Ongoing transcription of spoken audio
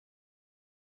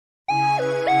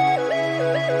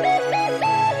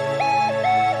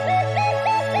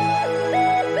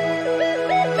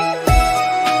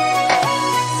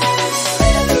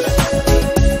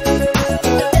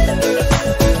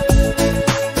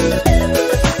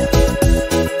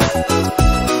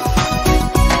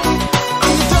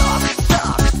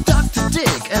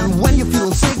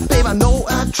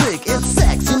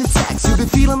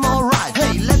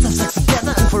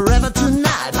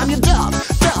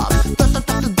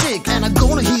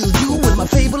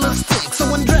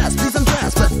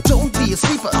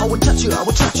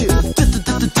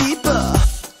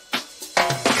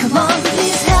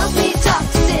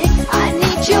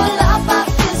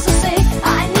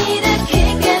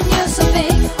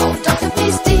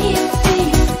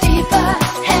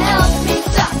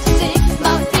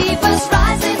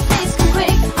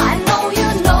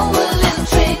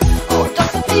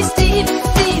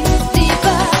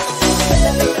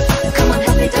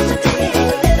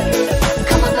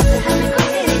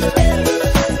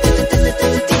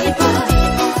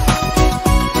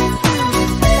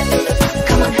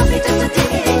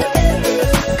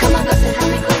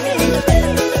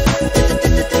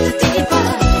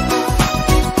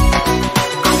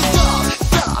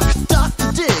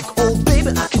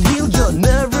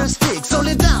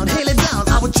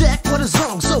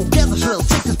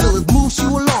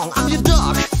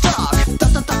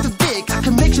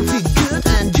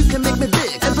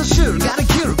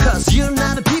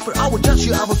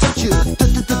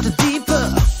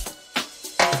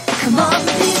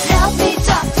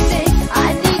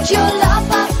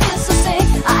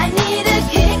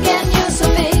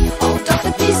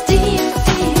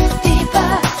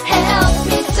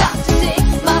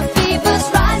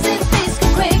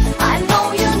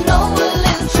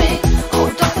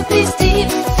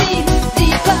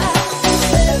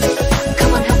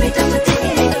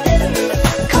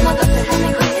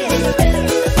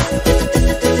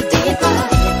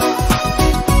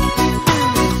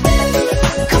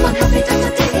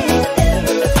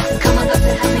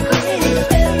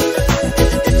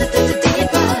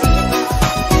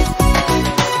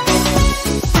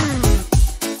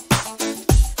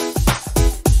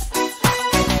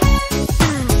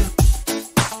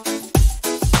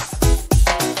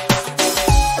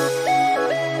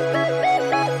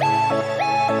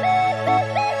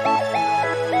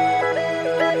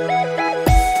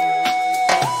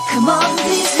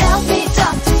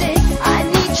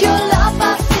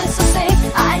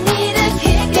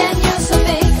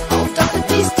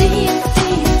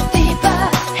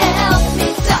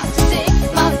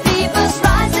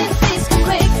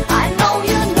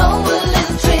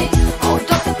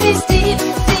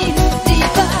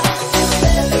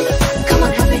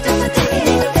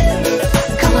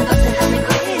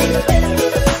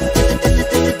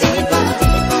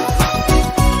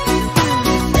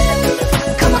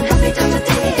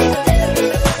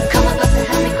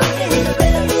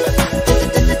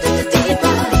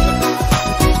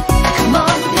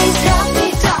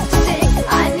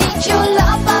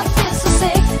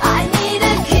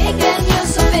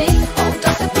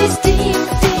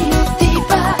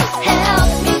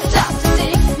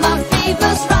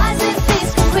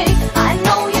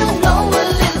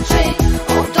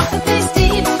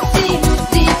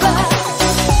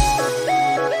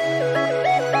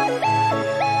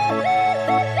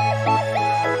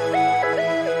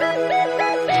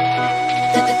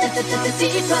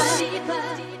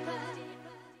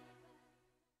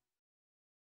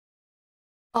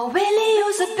Oh, Willy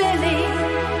Use A Billy,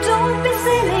 don't be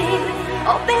silly.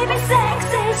 Oh, baby, sex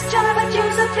is joy, but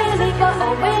use a Billy boy.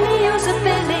 Oh, Willy Use A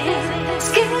Billy,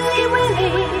 skilly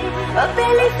Willy, a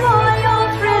Billy for your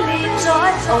frilly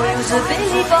toy. Oh, use a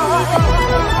Billy boy.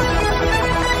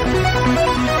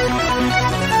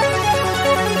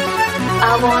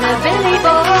 I want a Billy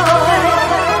boy.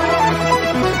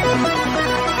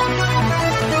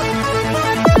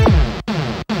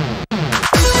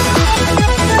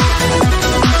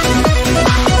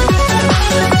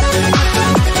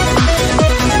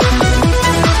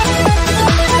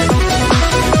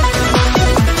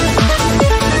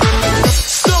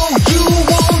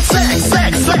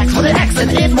 And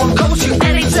it won't cost you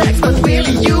any tax, but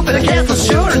really you better get for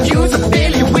sure and use a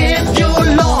Billy with your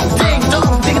long ding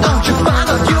dong, ding dong. You find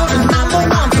out you're the number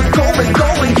one, so go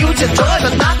and use your toy,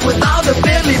 but not without a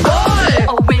Billy boy.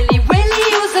 Oh, Willy, Willy,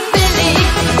 use a Billy,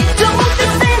 don't be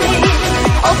silly.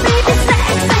 Oh, baby, sex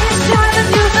is joy, but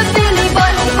use a Billy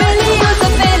boy. Oh, Willy, use a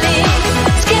Billy,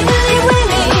 skilly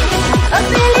Willy, a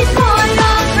Billy for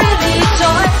your frilly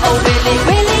toy. Oh, Willy,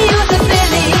 Willy, use a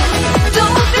Billy,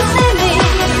 don't be silly.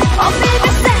 Oh, baby,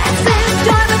 sex is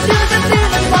joy, but use a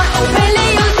Billy boy. Oh, Willy,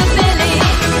 use a Billy,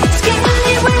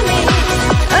 skilly Willy,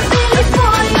 a Billy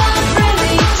for your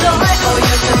frilly toy. Oh,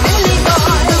 use a Billy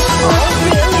boy. Oh,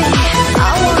 really? I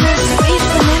want a sweet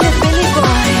vanilla Billy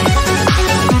boy.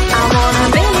 I want a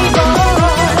Billy boy.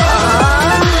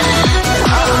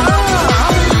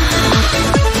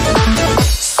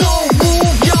 So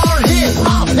move your hips,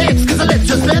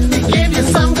 cause let me give you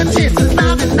some good tips. It's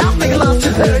not enough, make love to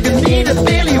her. You need a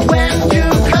Billy when you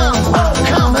come. Oh,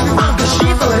 come and run, cause she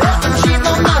forever, she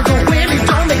no longer Willy.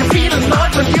 Don't make her feel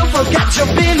annoyed when you forget your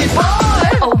Billy boy.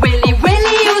 Oh, Willy,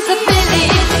 Willy, use a Billy,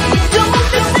 don't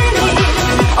be silly.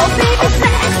 Oh, baby,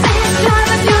 sex is joy,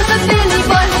 but use a Billy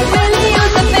boy. Oh, Willy,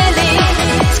 use a Billy,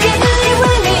 skilly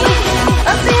Willy,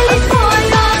 a Billy for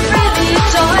your frilly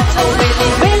toy. Oh, Willy,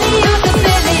 Willy, use a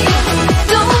Billy,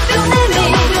 don't be silly.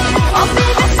 Oh,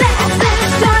 baby, sex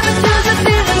is joy, but use a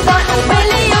Billy boy. Oh,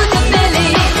 Willy, use a Billy,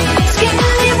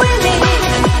 skilly Willy,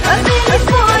 a Billy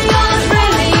for your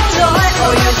frilly toy.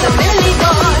 Oh, use a Billy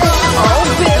boy. Oh,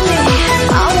 Billy,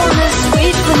 I want a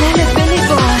sweet vanilla Billy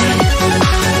boy.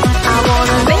 I want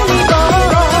a Billy boy.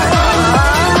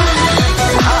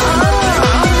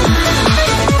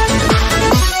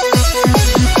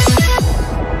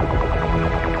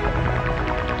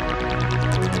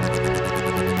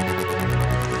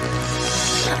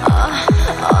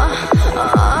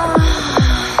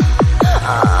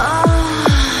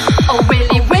 Oh,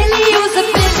 Willy, Willy, use a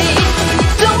Billy,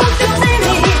 don't be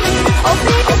silly. Oh,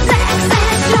 baby, sex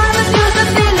is joy, but use a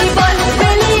Billy boy. Oh,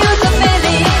 Willy, use a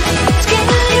Billy,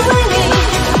 skilly Willy,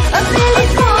 a Billy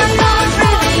for your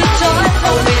frilly toy.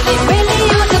 Oh, Willy, Willy,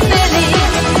 use a Billy,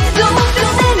 don't be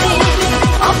silly.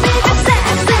 Oh, baby, sex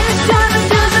is joy, but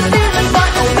use a Billy boy.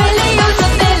 Oh, Willy, use a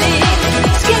Billy,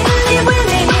 skilly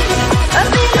Willy, a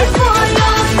Billy for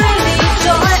your frilly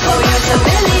toy. Oh, use a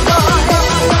Billy boy.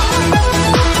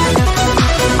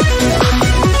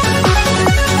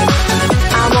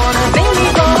 I want a Billy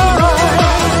boy.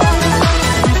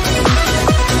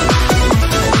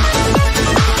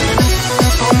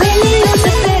 Oh, Willy, use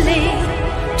a Billy,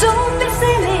 don't be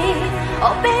silly.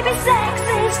 Oh, baby, sex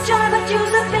is joy, but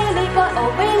use a Billy boy. Oh,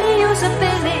 Willy, use a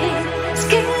Billy,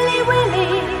 skilly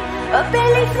Willy, a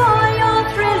Billy for your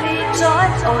frilly toy.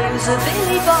 Oh, use a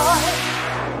Billy boy.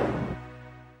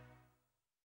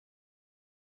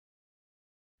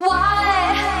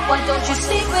 Why don't you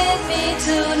sleep with me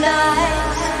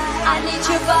tonight? I need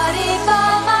your body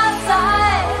by my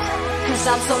side, cause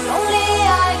I'm so lonely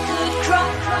I could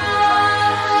cry.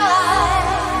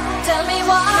 Tell me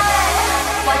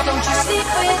why don't you sleep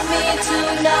with me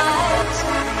tonight?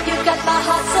 You got my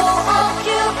heart so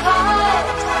occupied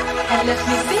and left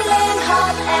me feeling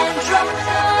hot and dry.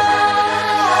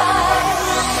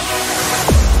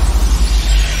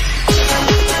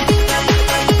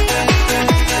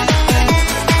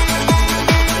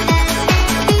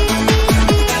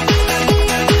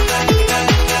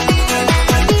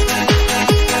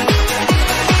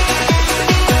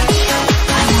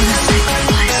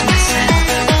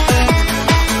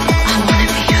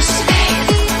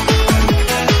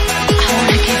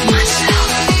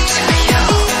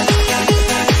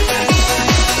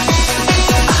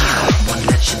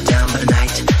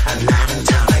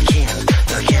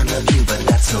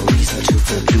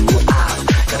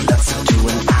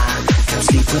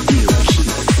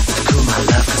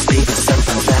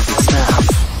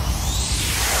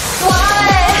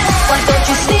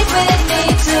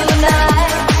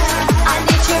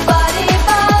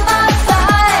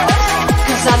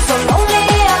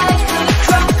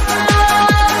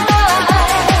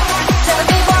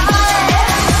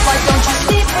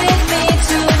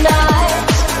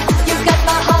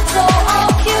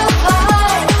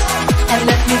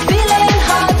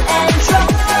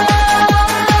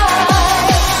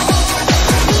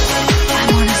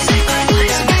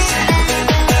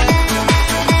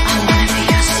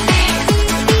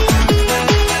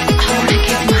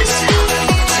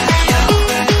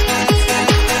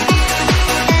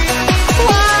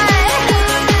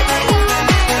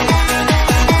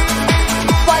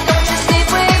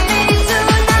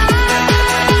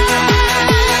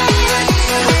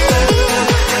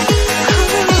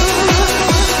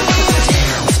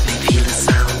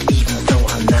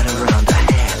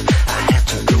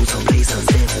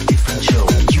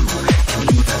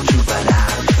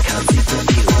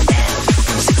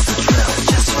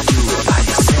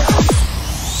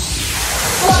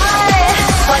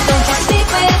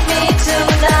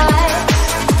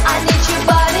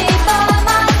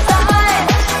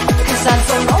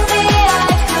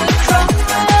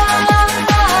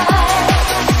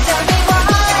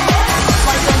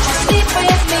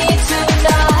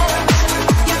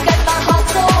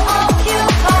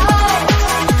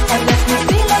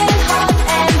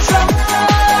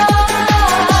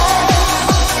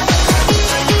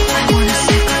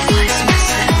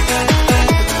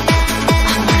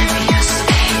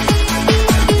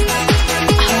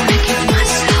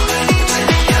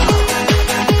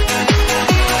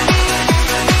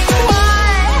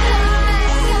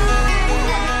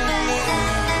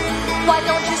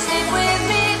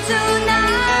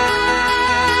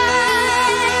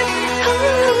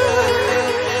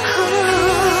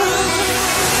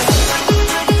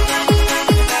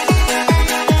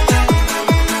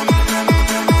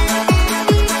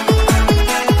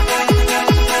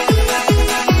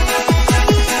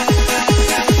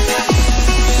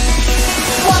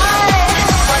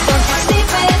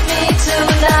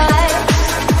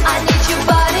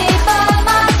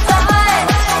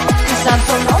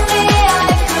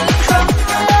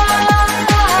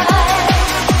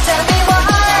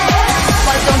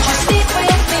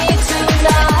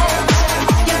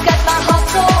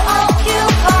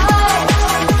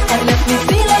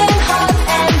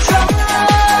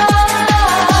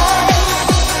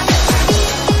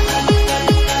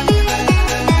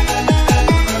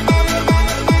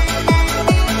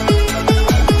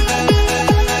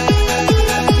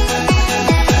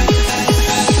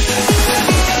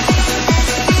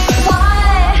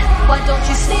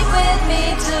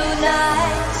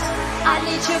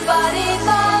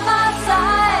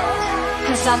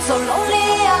 I'm so lonely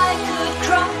I could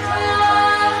cry.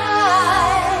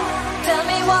 Tell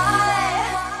me why.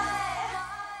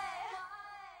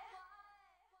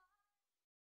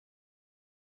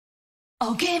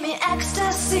 Oh, give me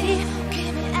ecstasy,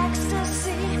 give me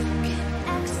ecstasy, give me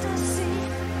ecstasy,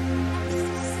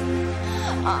 ecstasy.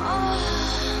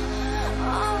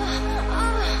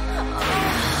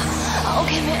 Oh,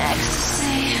 give me ecstasy.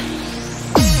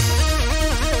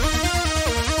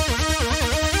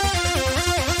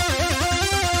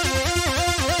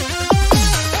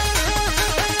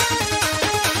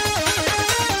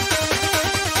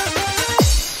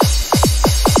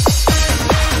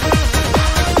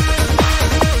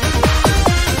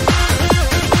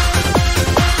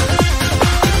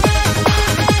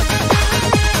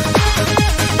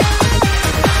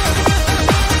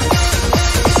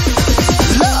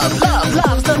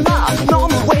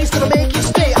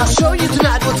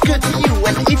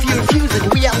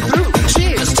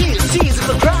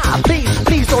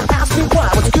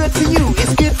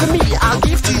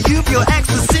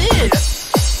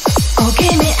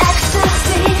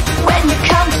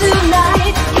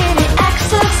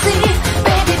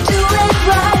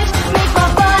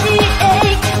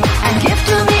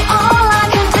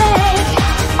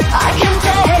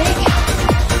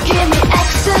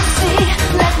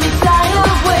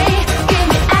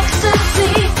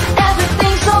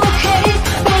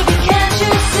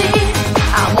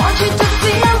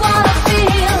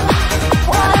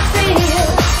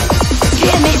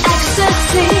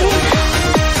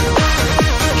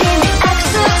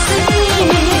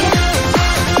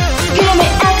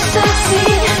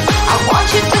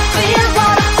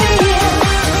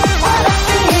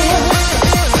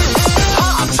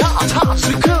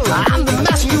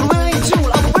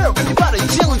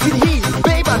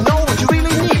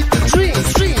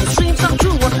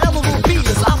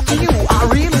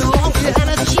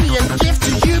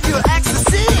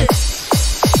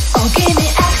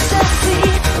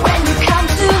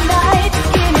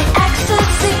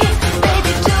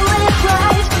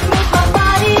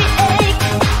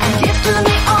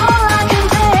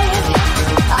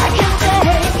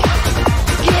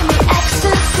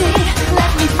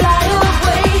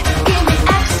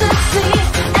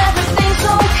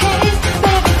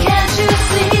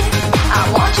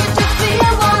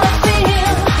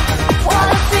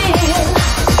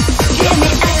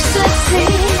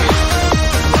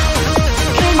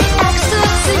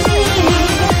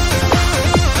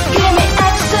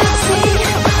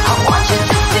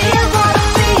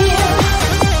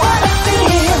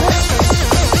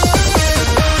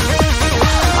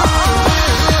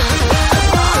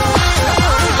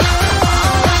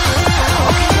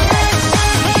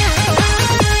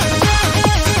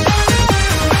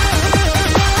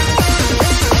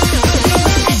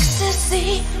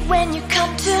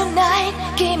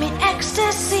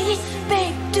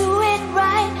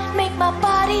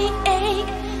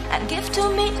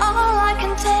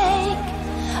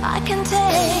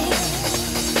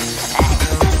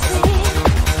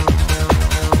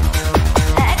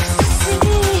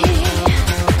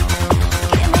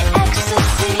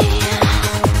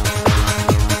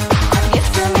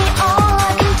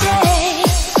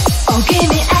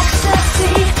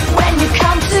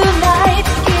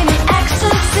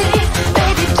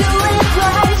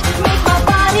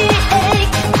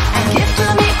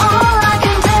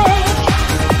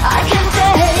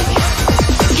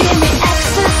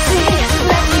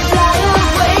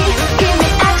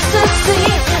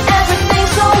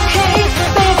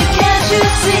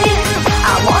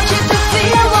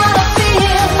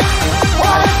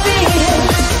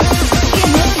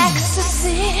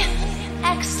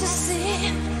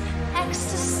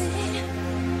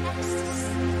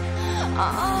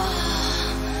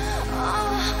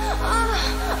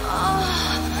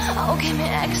 Oh, give me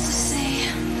ecstasy.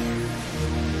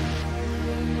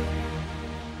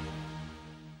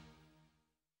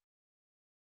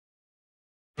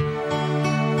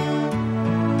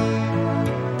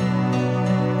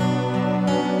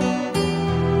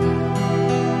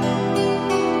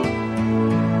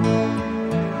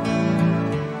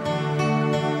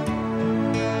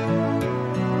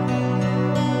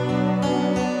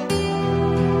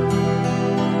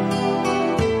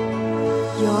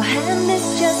 Your hand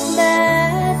is just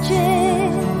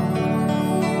magic.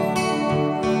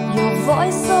 Your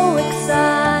voice so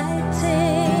exciting.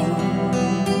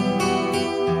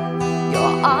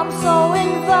 Your arms so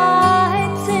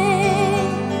inviting.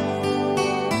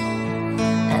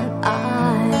 And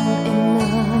I'm in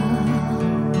love.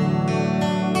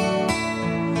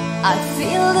 I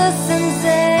feel the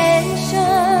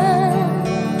sensation.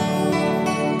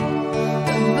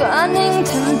 The burning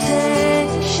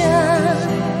temptation.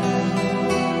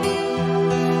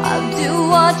 I'll do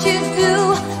what you do,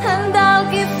 and I'll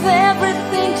give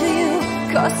everything to you,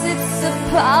 'cause it's the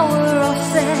power of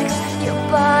sex your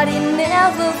body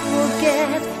never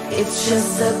forgets. It's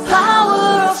just the power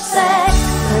of sex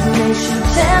that makes you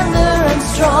tender and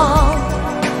strong,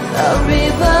 a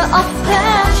river of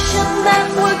passion that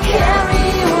will carry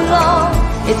you along.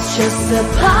 It's just the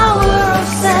power of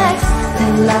sex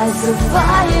that lights the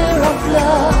fire of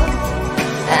love.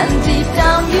 And deep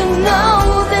down you know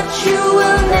that you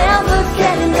will never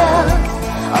get enough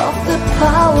of the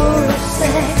power of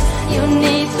sex. You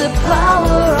need the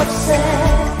power of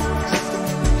sex.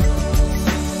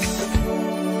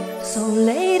 So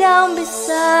lay down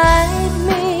beside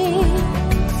me,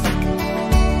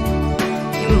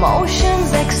 emotions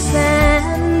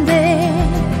expanding,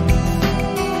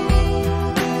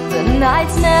 the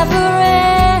night's never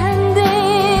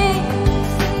ending,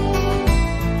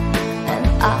 and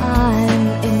I'm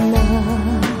in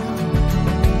love.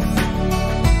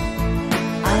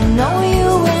 I know you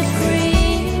will free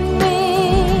me.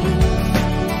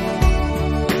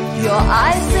 Your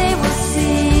eyes, they will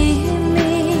see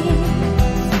me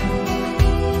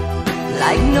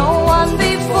like no one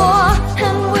before,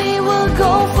 and we will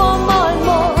go for more and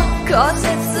more, 'cause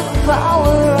it's the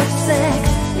power of sex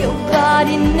your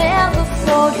body never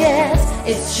forgets.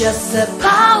 It's just the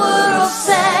power of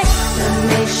sex that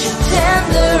makes you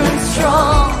tender and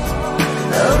strong,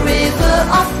 a river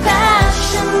of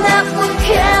passion that will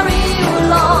carry you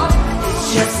along. It's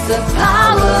just the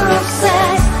power of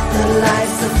sex that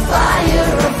lights the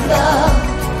fire of love.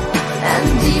 And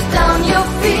deep down your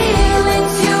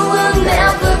feelings, you will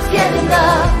never get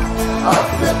enough of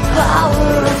the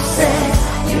power of sex.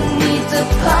 You need the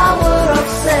power of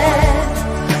sex.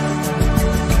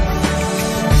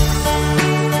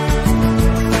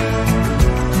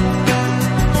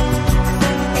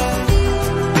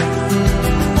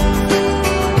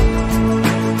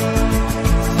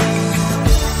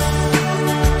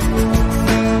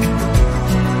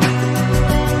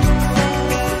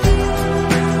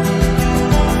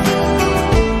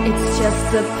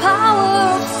 The power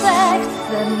of sex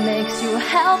that makes you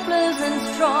helpless and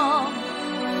strong,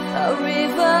 a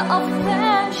river of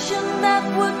passion that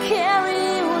will carry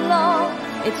you along.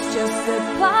 It's just the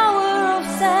power of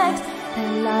sex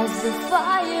that lights the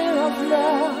fire of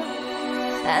love.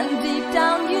 And deep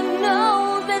down you know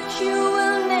that you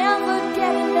will never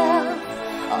get enough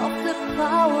of the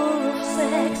power of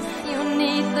sex. You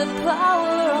need the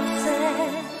power of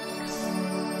sex.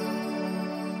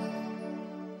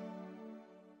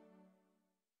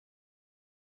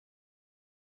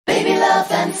 Baby, love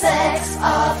and sex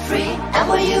are free, and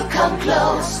when you come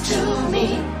close to me,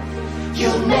 you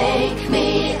make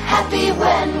me happy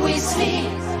when we sleep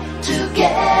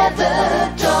together.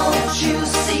 Don't you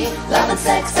see? Love and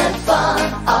sex and fun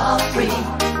are free,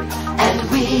 and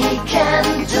we can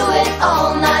do it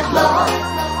all night long,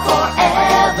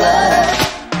 forever.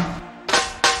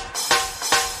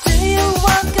 Do you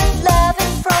want good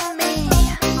loving from me?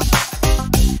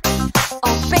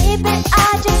 Oh baby, I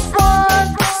just want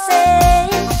to say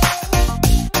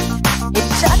it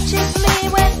touches me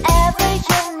whenever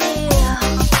you're near,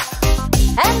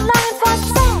 and longing for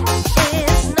sex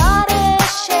is not a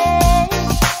shame.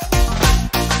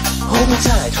 Hold me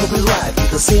tight, hold me right, we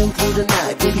can sail through the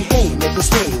night. Baby, hey, make me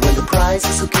stay when the price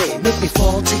is okay. Make me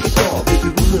fall, take it all, baby,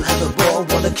 we will have a ball.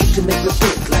 Wanna kick to make me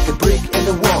fit like a brick in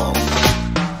the wall.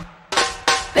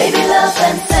 Baby, love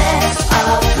and sex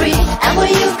are free, and when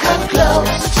you come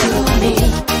close to me,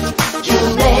 you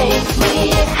make me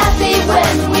happy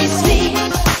when we sleep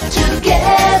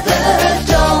together.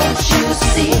 Don't you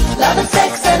see? Love and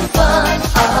sex and fun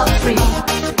are free,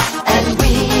 and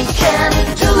we can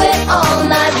do it all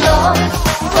night long,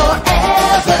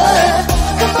 forever.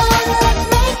 Come on, let's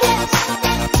make it.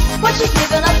 What you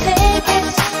giving, I'll take it.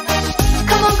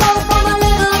 Come on, go for my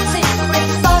little secret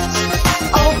spot.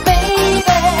 Oh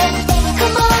baby,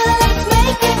 come on, let's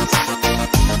make it.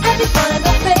 Have you fun and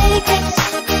don't fake it.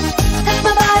 Touch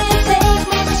my body and take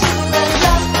me to the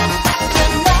top.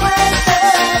 Tonight,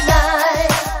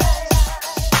 tonight.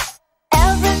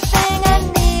 Everything I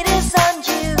need is on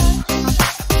you.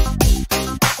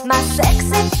 My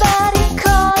sexy body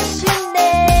calls your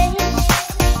name.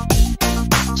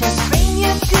 Just bring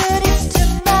your goodies to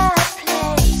my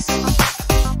place.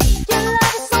 Your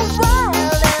love is so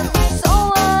wild and so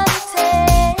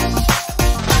untamed.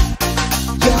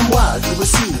 Yeah, I'm wild, you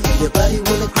will see, your body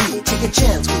will agree. Take a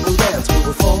chance, we will dance, we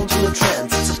will fall into a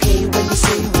trance. It's okay when you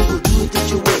say we will do it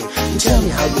your way. You tell me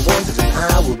how you want it and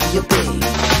I will be your babe.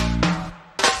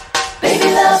 Baby,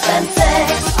 love and sex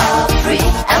are free,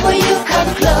 and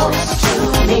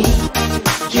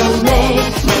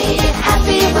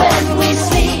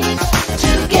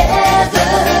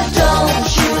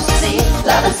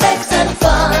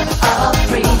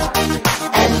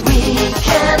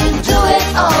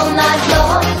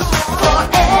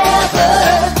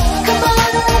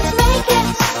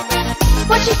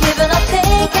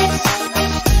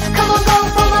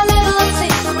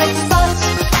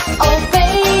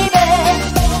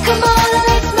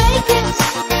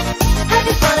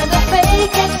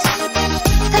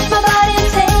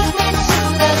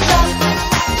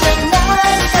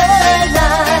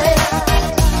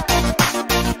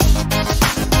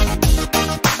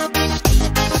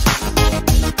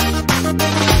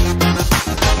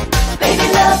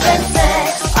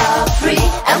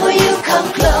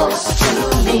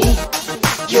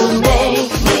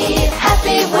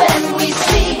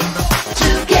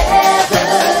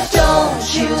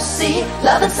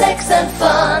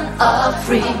fun are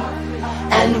free,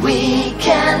 and we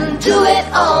can do it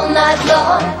all night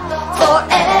long,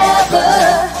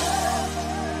 forever.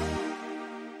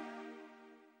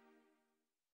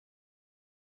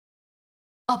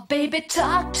 Oh baby,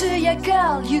 talk to your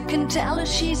girl, you can tell her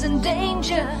she's in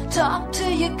danger. Talk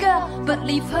to your girl, but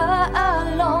leave her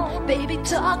alone. Baby,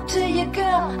 talk to your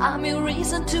girl, I'm your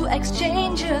reason to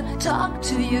exchange her. Talk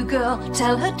to your girl,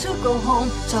 tell her to go home.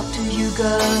 Talk to your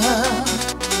girl,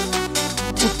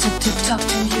 talk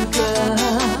to your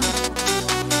girl.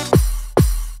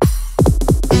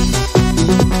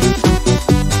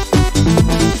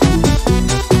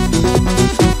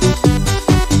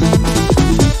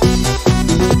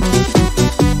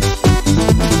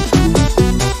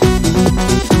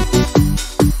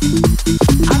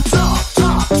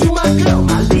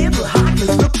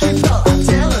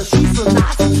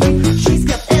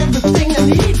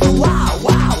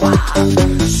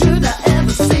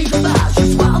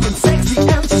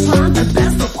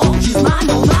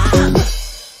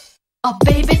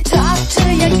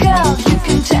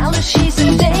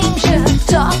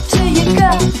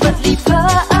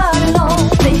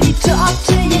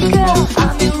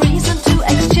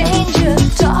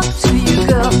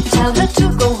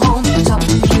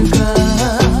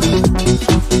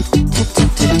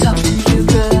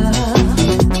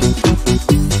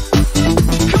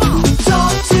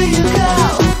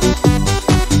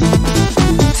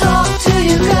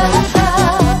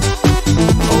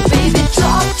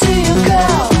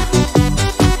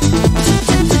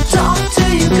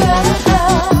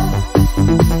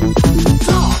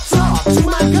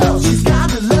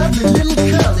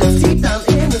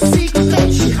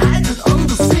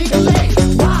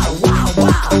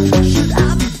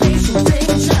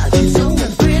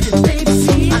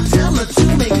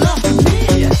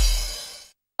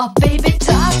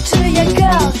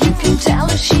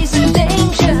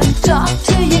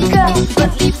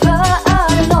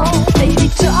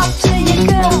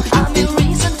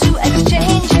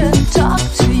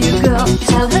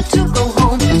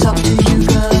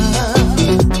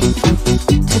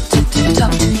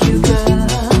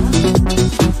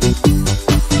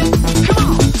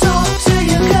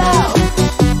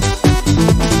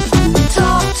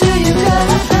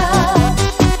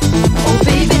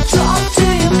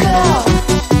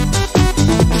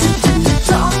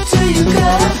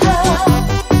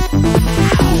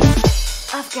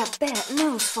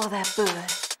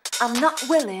 I'm not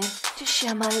willing to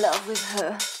share my love with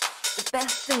her. The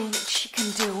best thing she can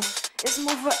do is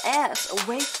move her ass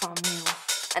away from you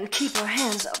and keep her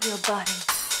hands off your body.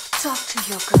 Talk to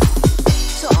your girl.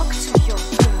 Talk to your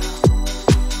girl.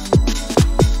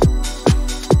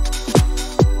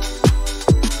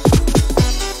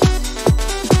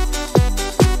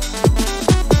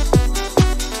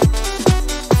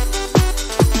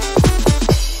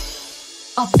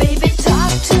 Oh baby,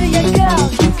 talk to your girl.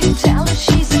 You can tell her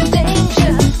she's in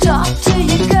danger. Talk to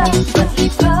your girl, but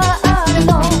leave her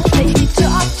alone. Baby,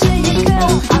 talk to your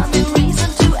girl. I'm your reason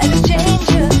to exchange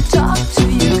her. Talk to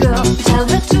your girl, tell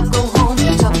her to go home.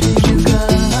 Talk to your girl.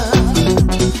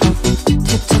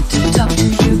 Talk to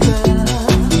your girl.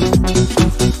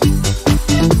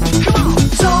 Come on,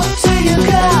 talk to your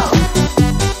girl.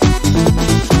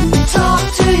 Talk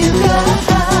to your girl.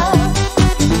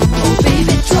 Oh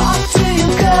baby, talk to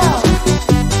your girl.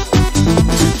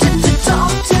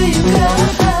 Talk to your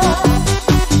girl.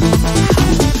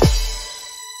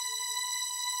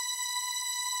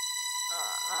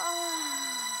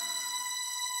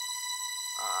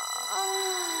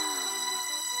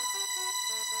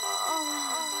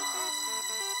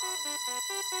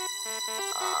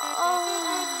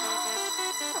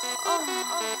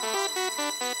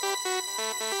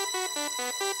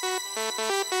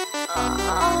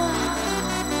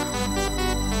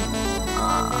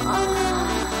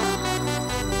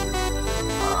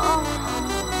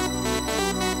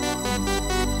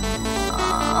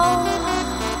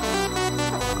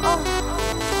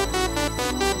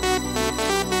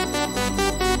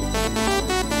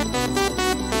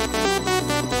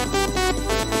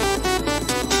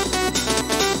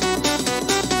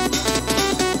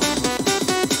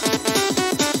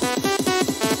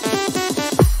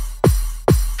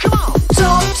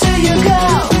 Talk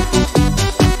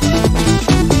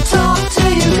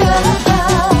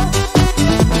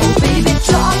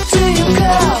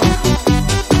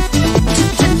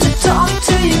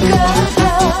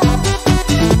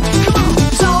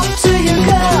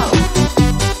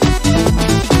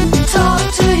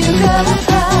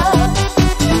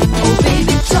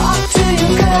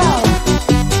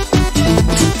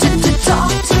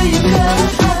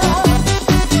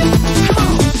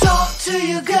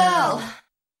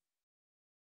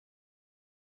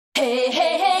Hey,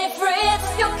 hey, hey, Fritz,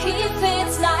 your key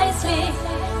fits nicely.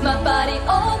 My body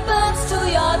opens to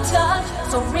your touch,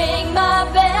 so ring my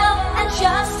bell and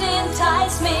just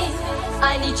entice me.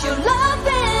 I need your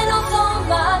loving oh so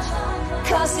much,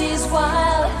 'cause he's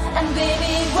wild, and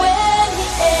baby, when he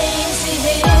aims, he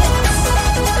hits.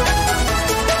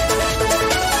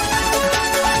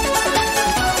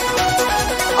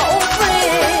 Oh,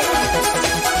 Fritz,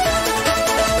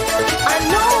 I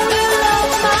know you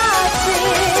love my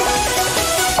tricks.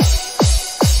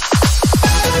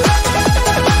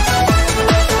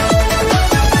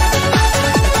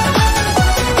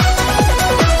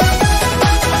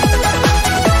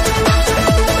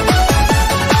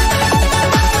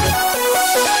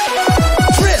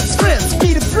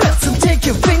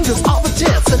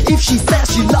 If she says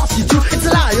she loves you too, it's a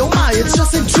lie, oh my, it's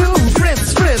just ain't true.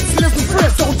 Fritz, Fritz, listen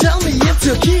Fritz, don't tell me it's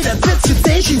your key that fits. You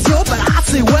say she's yours, but I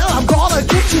say, well, I'm gonna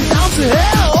kick you down to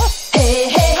hell. Hey,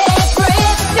 hey, hey,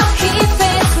 Fritz, your key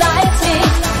fits nicely.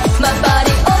 My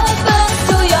body opens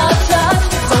to your touch,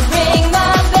 so ring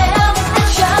my bell and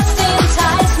just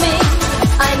entice me.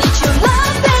 I need your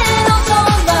loving oh so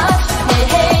much. Hey,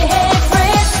 hey, hey,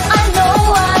 Fritz, I know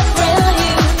I thrill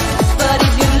you, but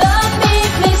if you love me,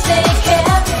 please take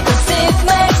care, 'cause if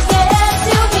Max gets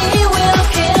you, he will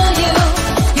kill you.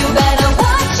 You better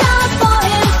watch out for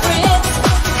him, Fritz,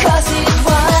 'cause he's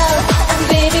wild, and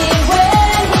baby,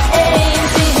 when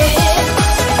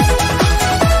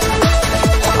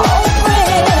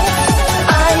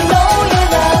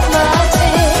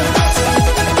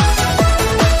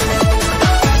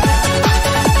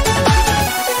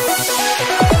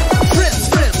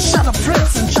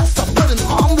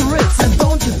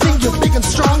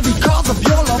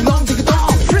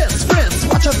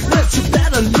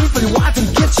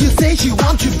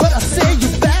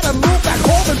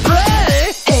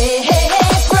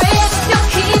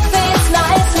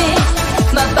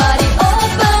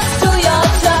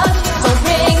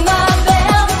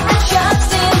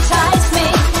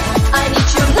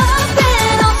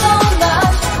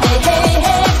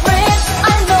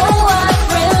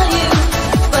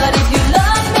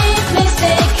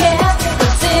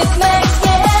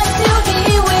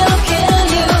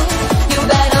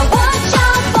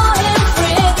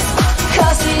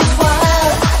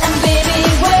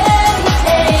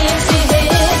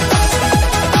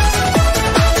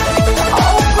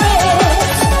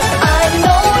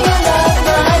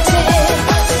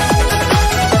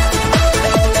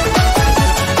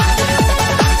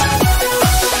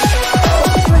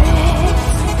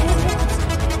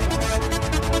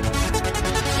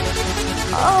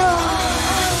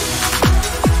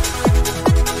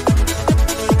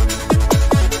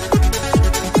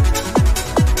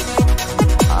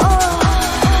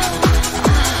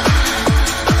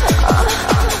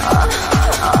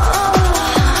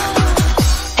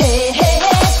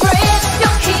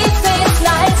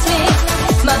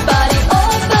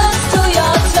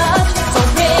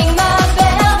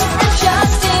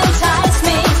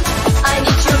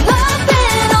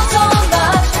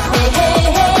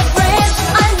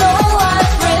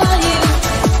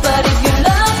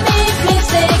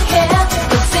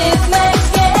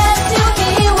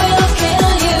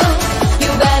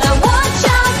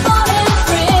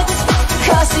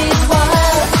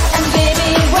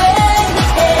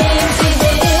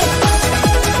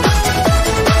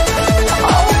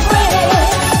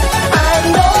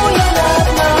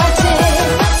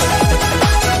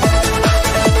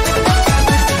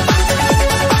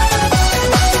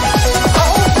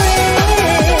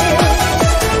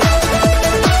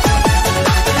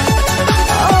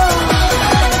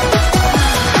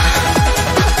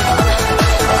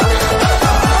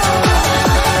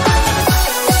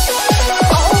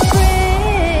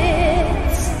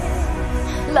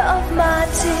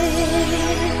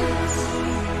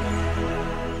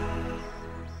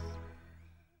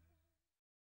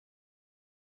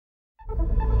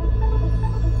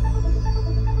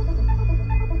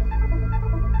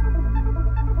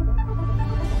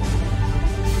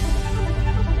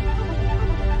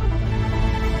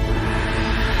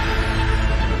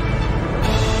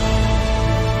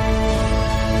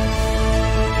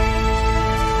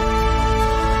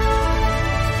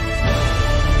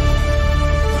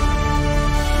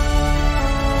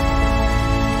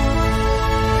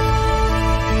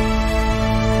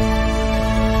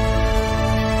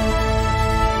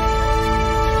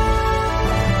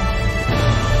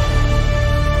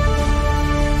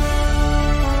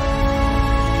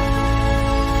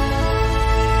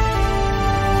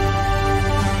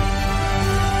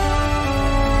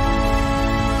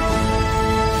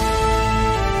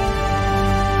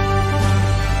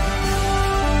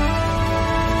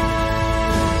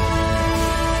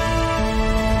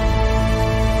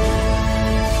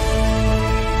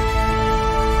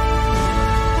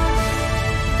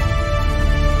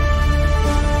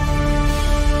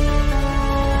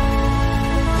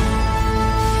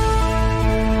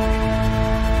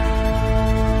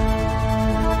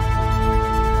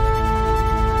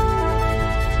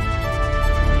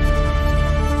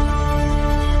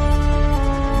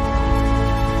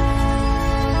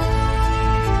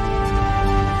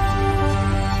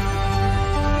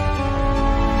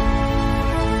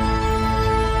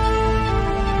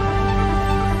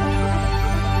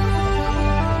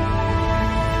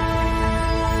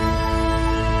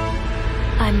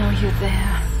I know you're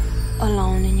there,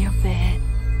 alone in your bed,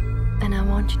 and I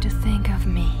want you to think of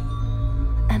me,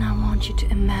 and I want you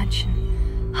to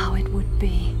imagine how it would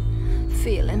be,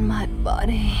 feeling my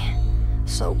body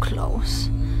so close,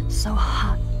 so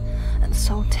hot, and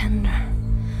so tender.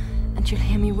 And you'll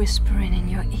hear me whispering in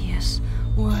your ears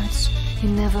words you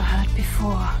never heard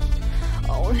before.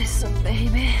 Oh, listen,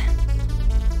 baby.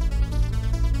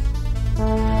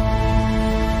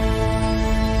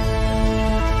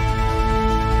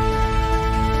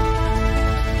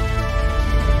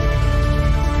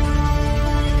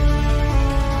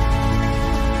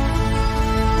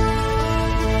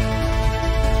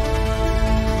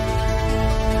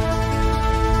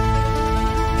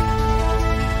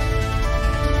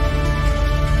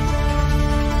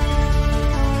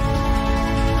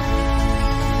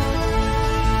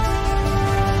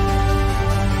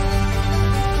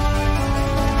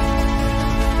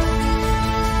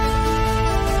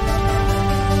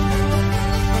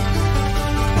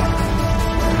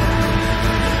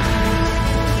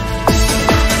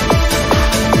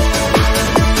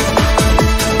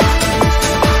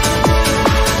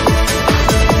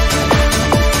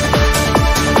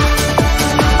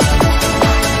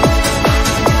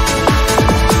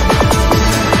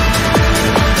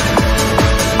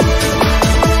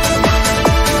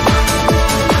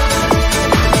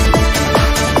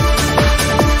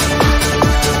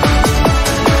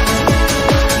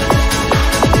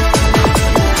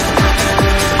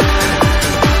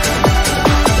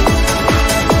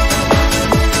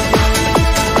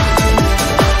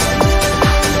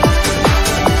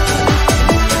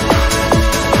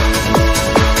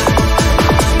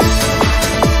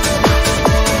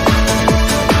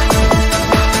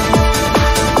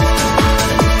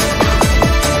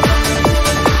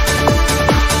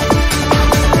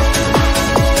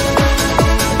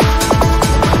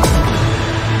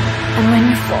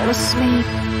 Asleep,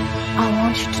 I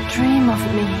want you to dream of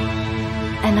me,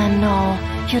 and I know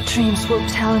your dreams will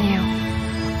tell you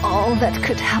all that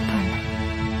could happen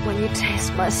when you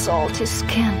taste my salty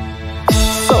skin.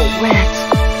 So wet,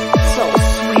 so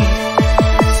sweet,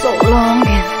 so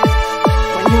longing,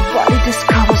 when your body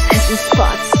discovers hidden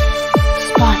spots,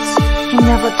 spots you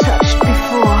never touched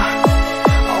before.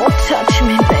 Oh, touch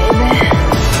me, baby.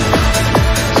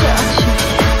 Touch me,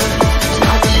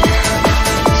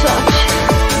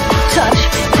 touch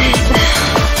me, baby.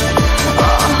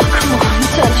 Oh, come on,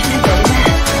 touch me, baby.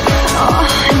 Oh,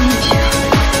 I need you.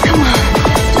 Come on,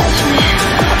 touch me.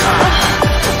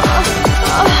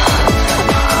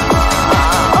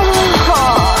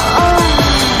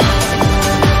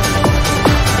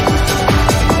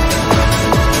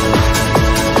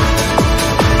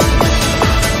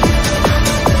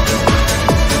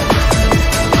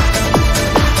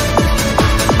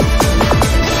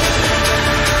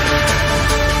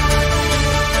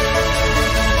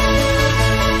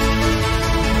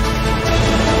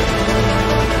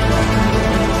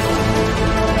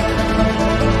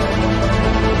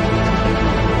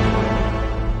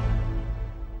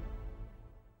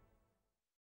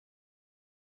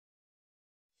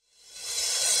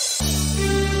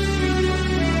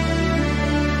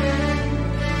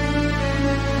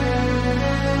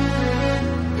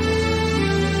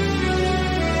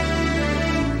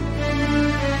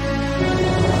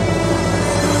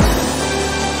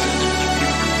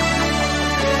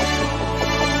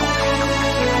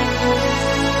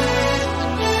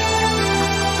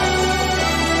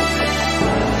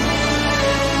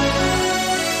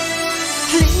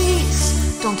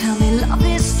 Don't tell me love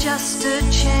is just a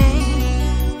chain.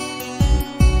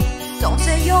 Don't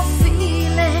say your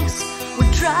feelings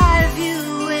would drive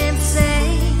you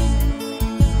insane.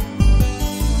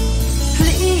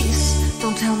 Please,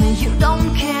 don't tell me you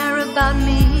don't care about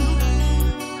me.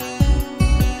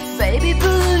 Baby,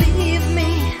 believe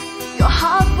me, your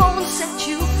heart won't set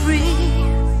you free.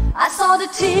 I saw the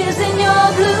tears in your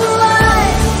blue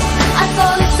eyes. I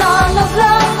saw the song of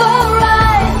love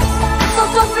arise. So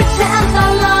don't pretend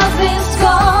our love is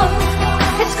gone.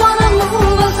 It's gonna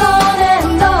move us on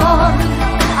and on.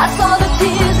 I saw the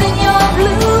tears in your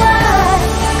blue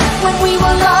eyes when we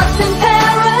were lost in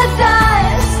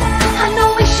paradise. I know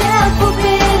we shared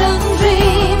forbidden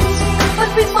dreams, but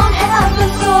we found heaven,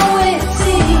 so it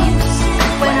seems,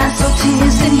 when I saw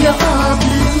tears in your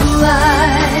blue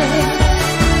eyes.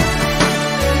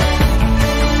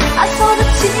 I saw the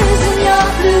tears in your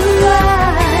blue eyes.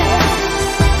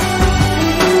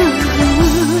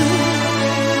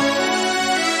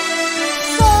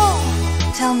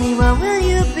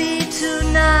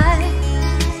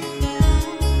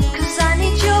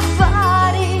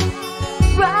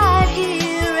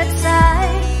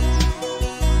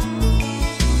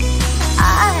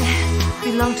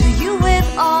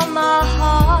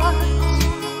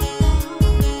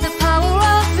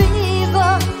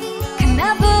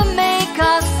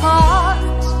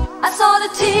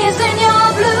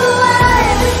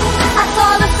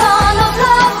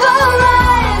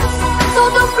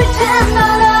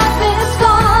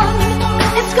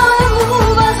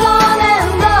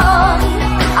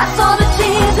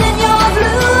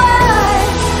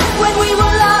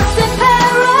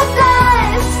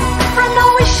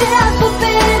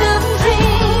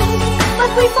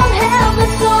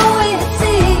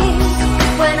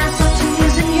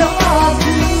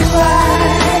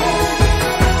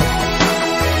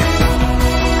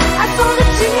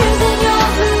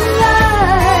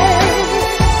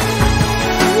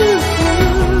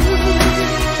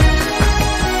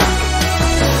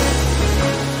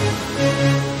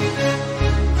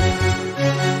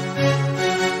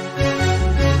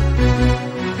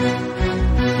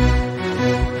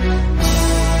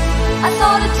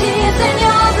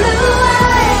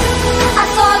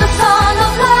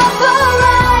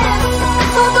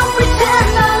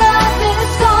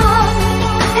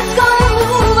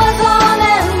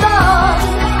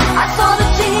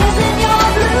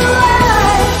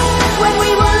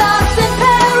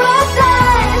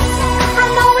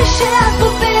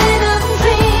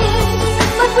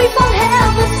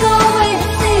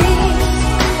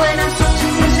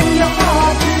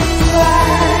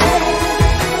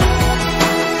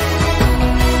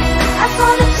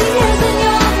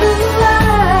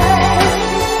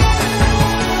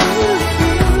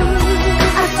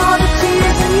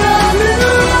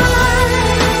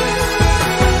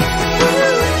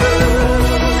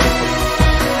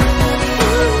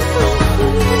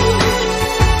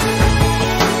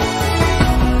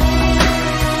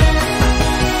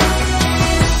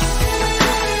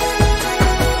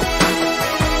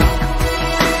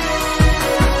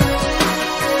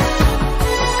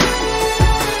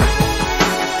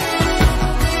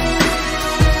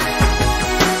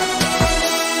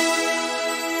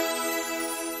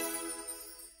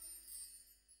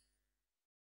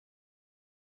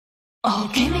 Oh,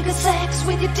 give me good sex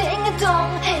with your ding a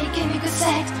dong. Hey, give me good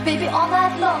sex, baby, all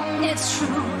night long. It's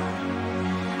true,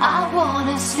 I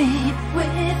wanna sleep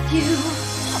with you.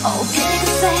 Oh, give me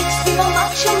good sex, be my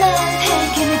macho man.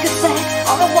 Hey, give me good sex,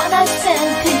 all the one I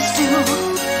send, please do.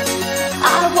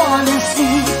 I wanna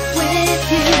sleep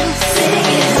with you. Sing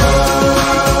it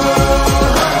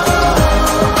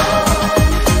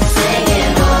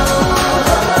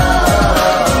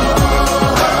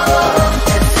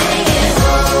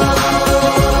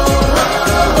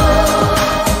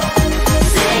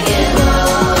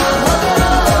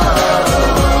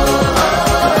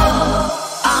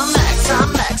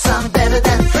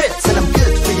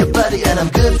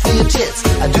for your tits.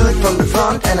 I do it from the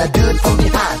front and I do it from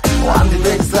behind. Oh, I'm the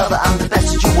greatest lover, I'm the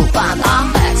best that you will find.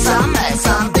 I'm Max,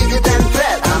 I'm bigger than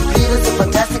Fred. I'm feeling so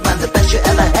fantastic, man, the best you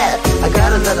ever had. I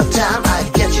got a lot of time, I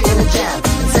get you in a jam.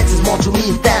 Sex is more to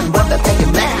me than what I think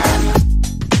a man.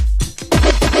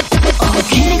 Oh,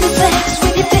 give me good sex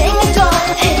with your ding a dong.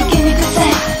 Hey, give me good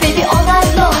sex, baby, all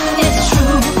night long. It's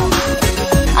true,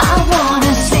 I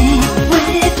wanna sleep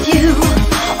with you.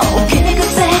 Oh, give me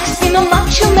good sex, be my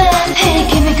macho man. Hey,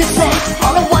 give me good sex,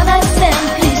 all the one I send,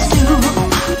 please do.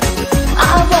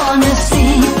 I wanna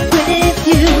sleep with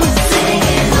you. Sing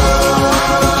it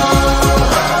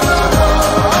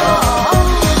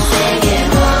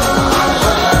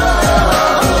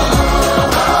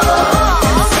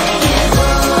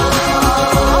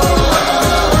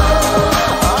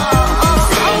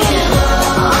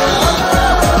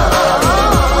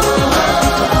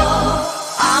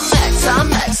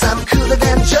I'm cooler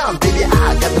than John, baby,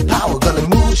 I got the power, gonna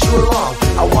move you along.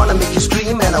 I wanna make you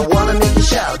scream and I wanna make you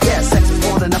shout. Yeah, sex is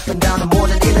more than up and down and more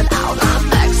than in and out. I'm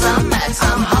Max,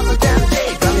 I'm hotter than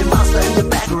Dave. I'm your master in your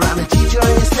background, a teacher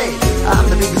in your state. I'm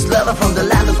the biggest lover from the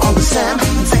land of Uncle Sam.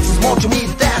 And sex is more to me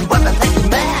than what I think a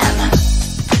man.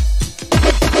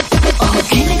 Oh,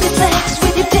 give me good sex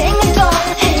with your ding and dong.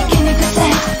 Hey, give me good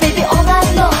sex, baby, all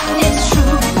night long. It's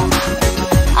true,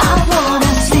 I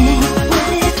wanna sleep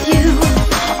with you.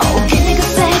 Oh, give me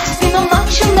good sex, be my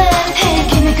macho man. Hey,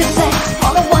 give me good sex,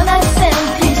 all the one I send,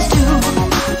 please do.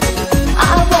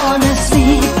 I wanna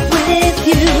sleep with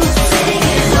you. Sing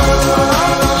it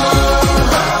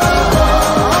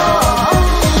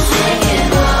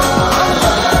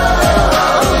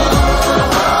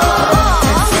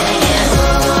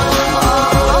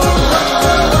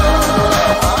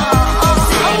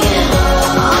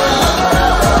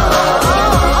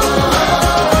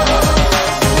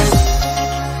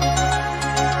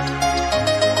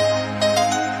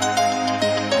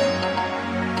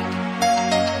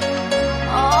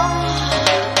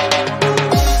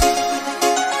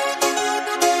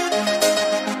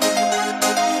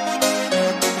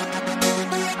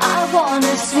I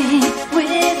wanna sleep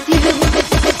with you.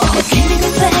 Oh, give me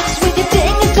good sex with your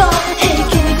ding a dong. Hey,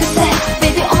 give me good sex,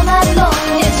 baby, all night long.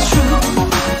 It's true,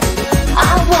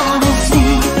 I wanna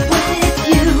sleep with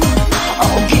you.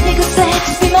 Oh, give me good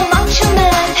sex, be my macho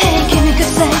man. Hey, give me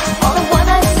good sex, all the one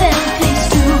I send, please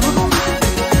do.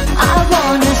 I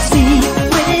wanna sleep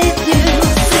with you.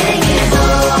 Sing it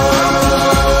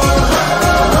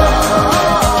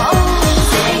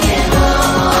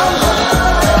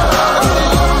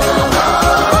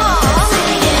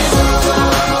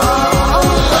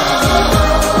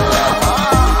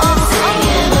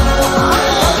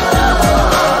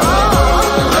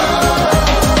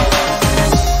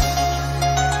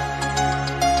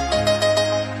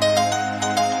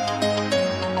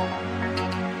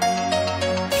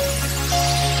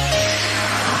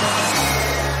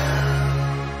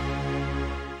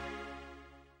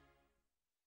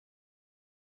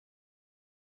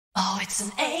Oh, it's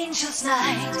an angel's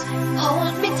night.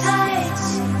 Hold me tight,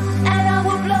 and I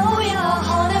will blow your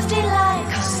horn of delight.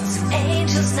 'Cause it's an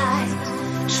angel's night.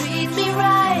 Treat me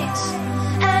right,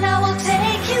 and I will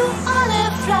take you on a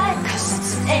flight. 'Cause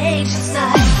it's an angel's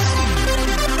night.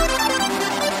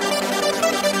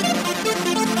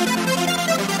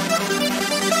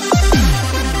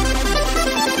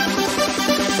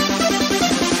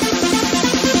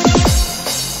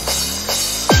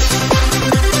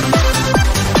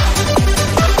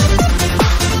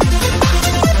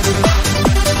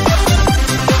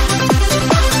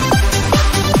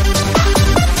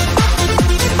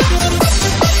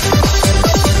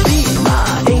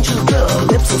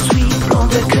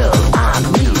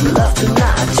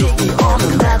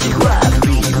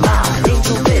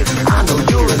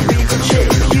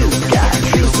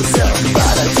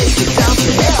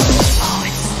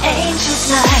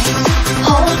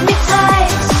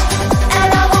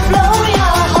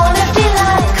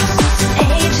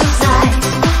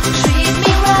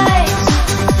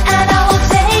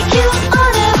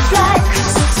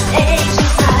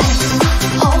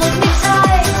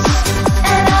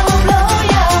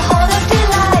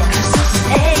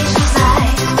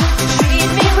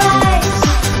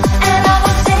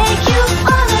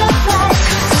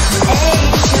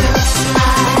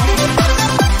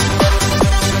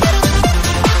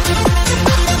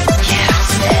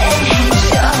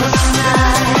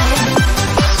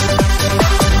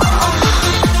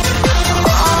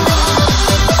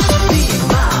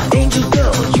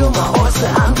 You're my oyster,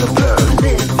 I'm your pearl.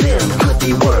 Living could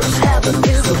be worse. Heaven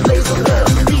is a place of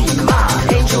love. Be my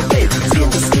angel, babe. Skin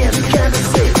to skin, can't be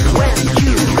safe. When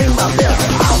you ring my bell,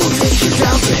 I will take you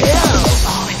down to hell.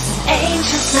 Oh, it's an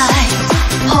angel's night.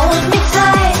 Hold me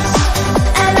tight,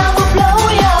 and I will blow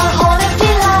your horn of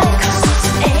delight. 'Cause it's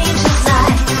an angel's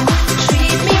night.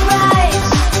 Treat me right,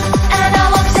 and I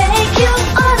will take you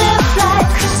on a flight.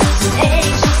 'Cause it's an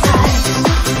angel's night.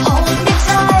 Hold me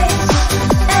tight,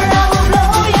 and I will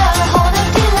blow your horn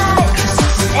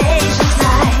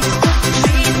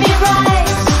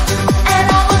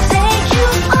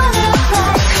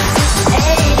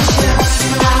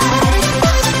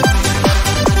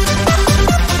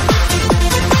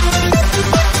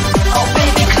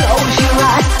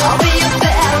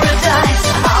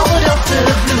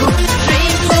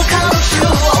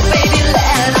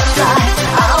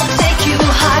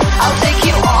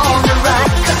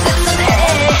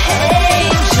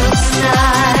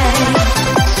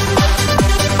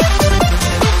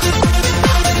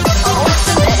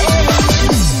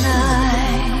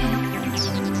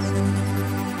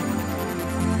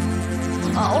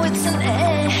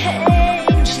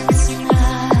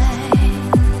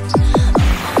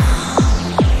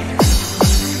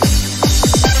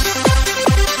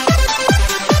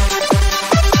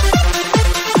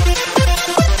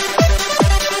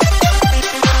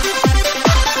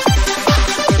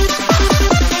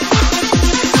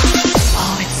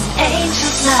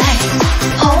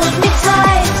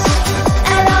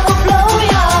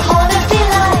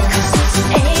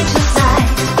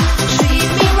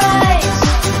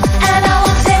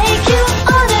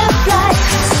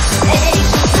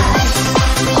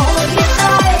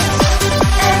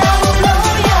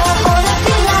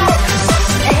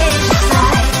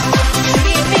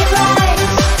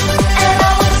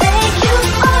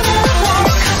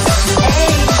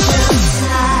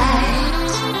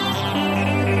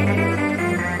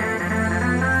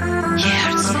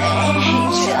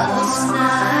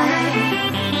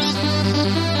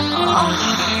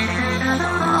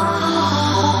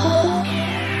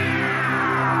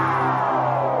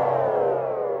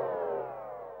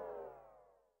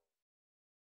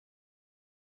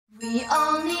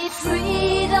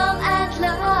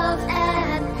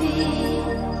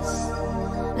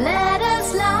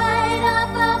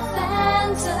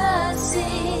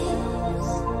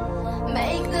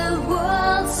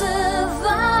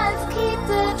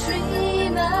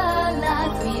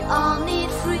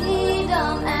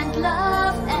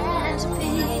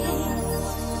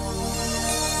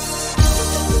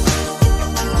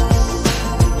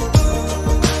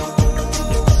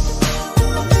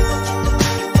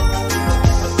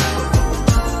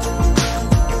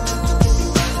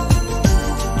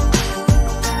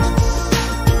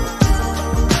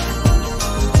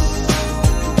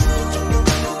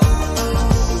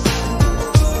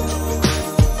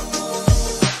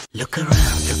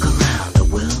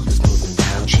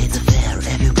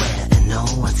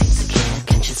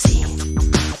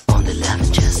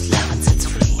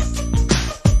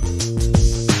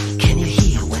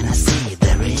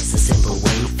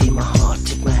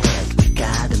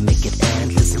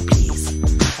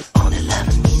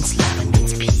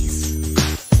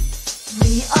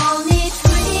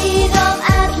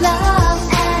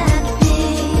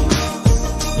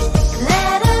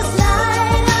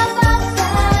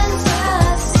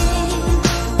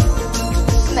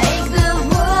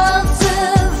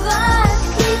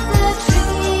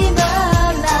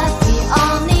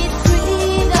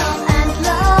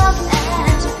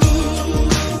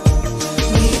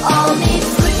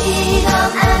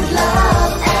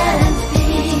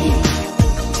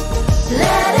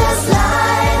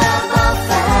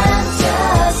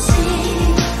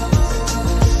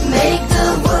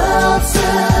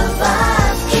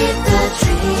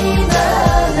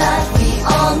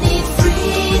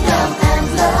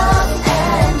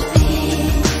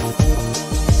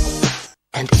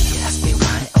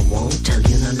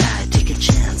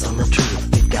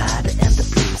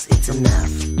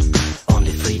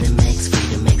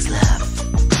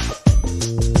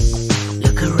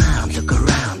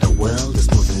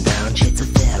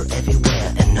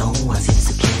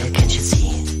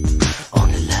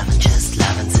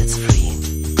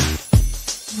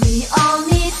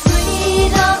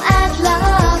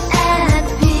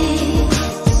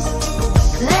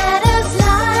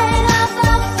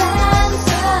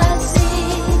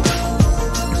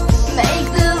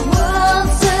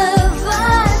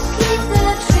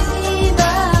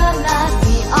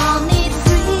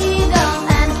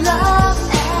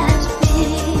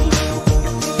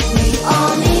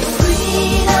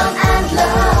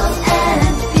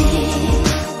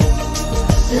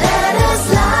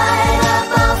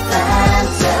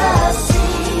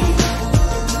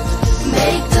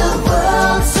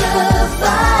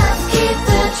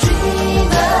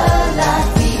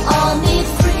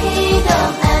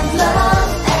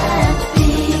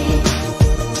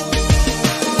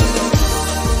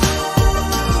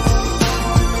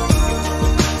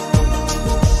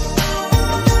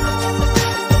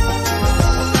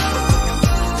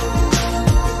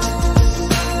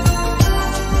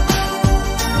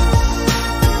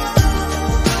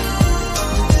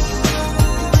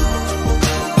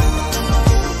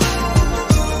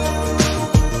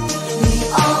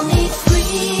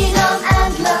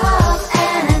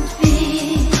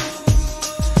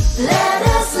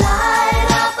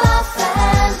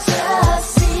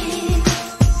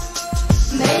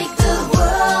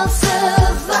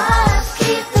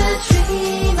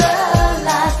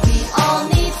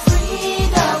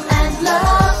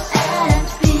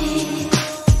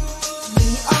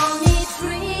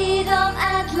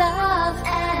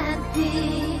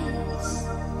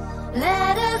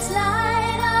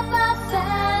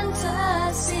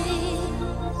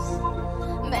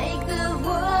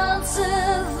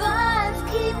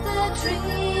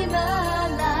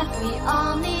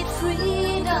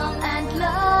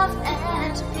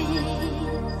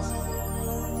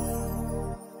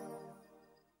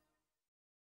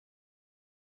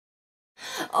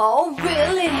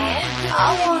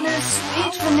I want a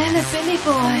sweet vanilla Billy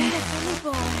boy.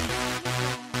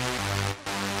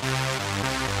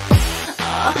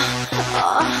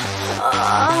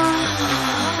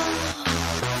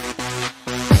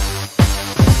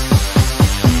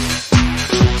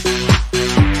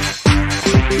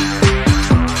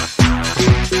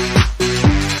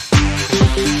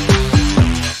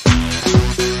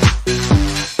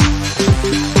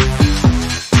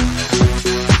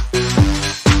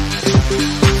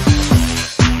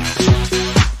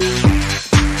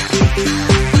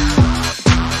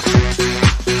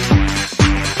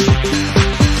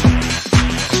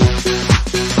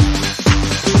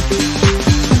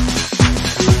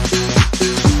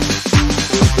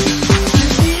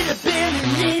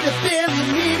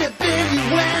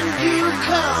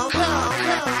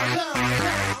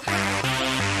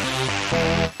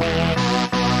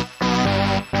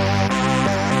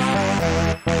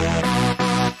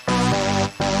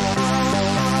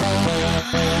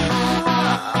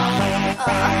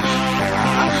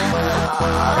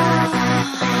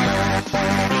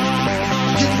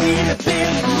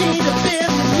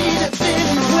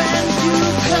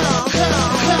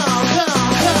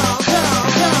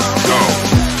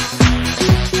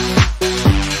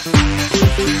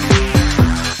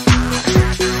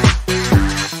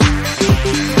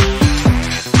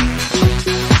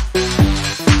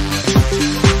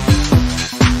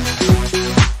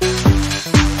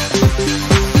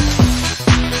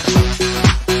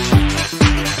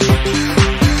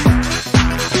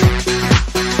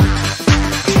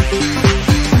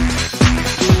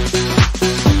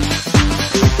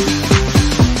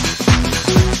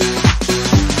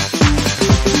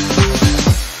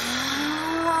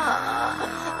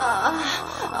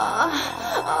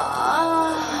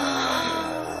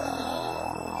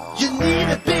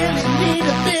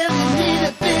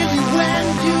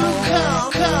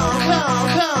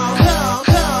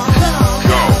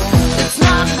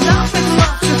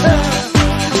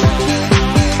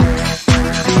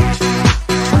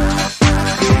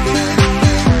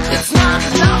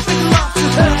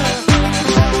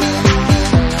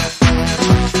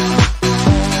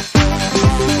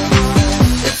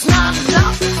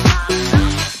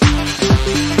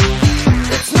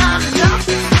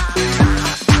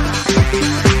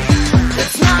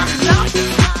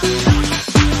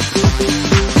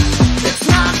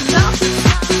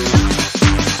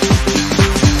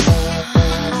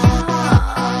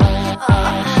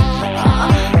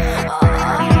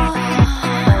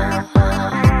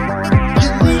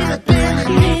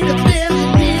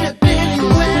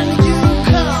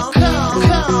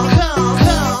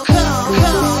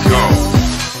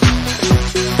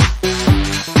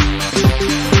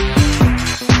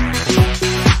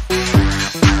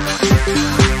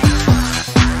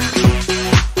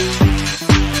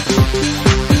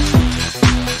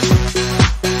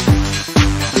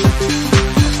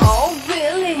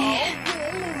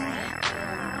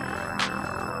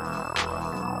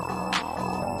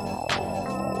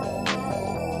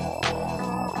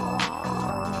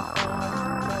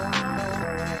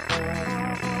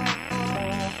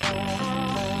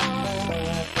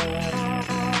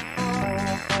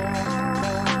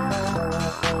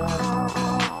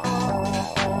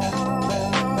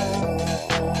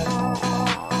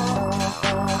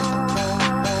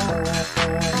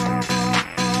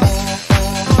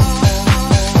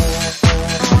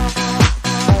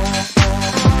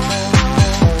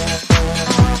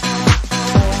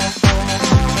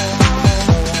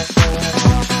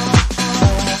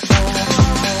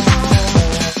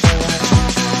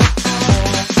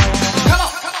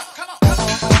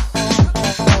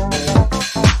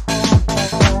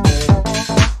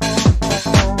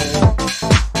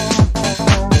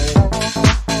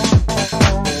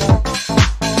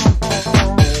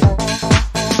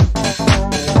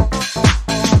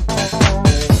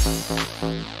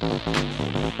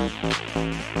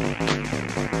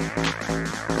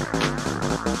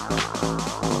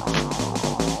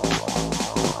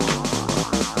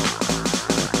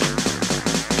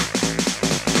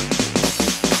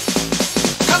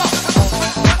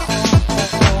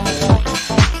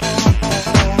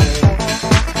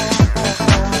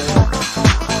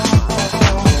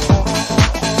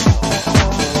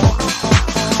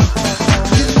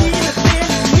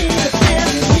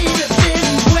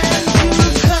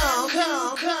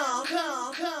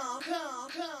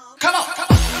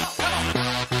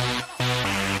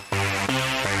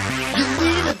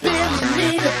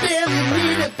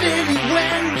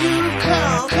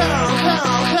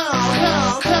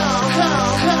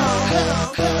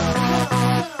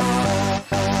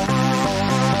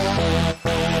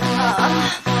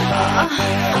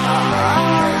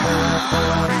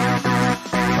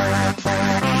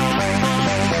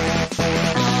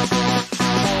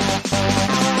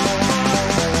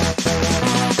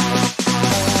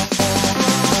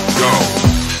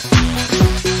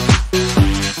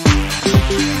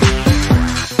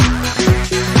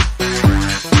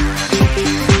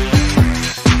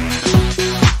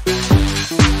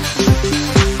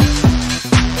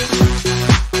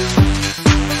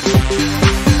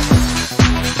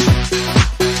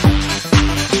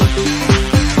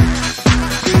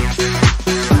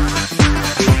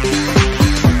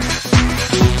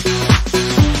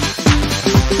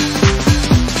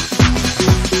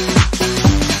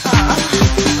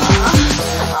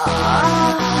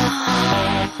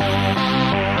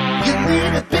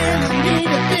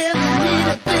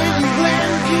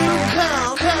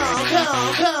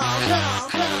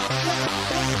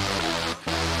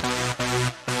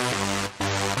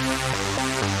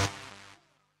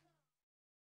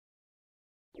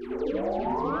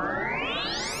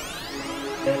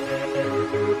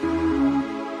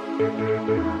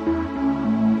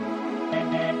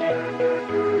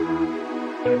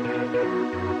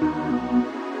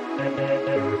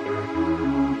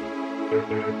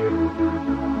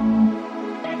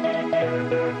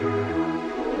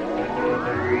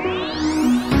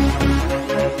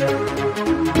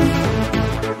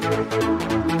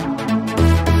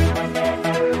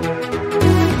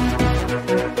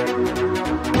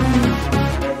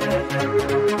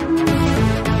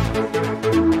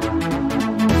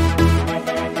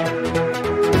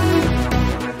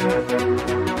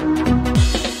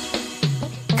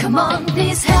 Come on,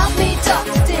 please help me talk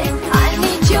today. I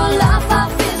need your love, I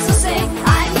feel so sick.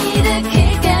 I need a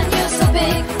kick and you're so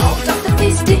big. Oh, doctor,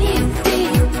 please deep,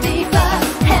 deep, deeper.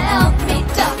 Help me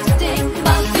talk today.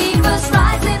 My fever's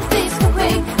rising, please go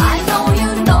quick. I know you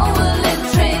know a little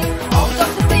trick. Oh,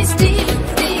 doctor, please deep,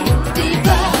 deep,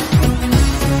 deeper.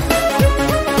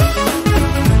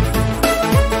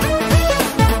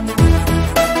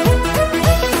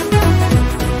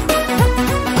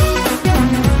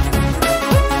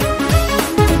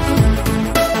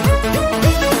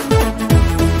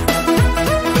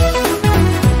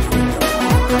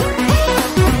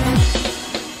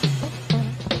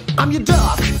 I'm your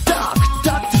Dr.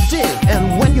 Dick.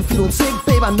 And when you're feeling sick,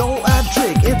 babe, I know a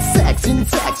trick. It's sex, you need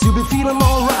sex, you'll be feeling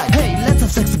alright. Hey, let's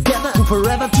have sex together and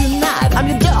forever tonight. I'm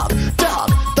your Dr.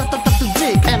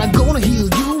 Dick. And I'm gonna heal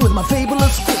you with my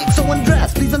fabulous stick. So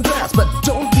undress, please undress, but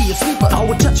don't be a sleeper. I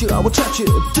will touch you deeper.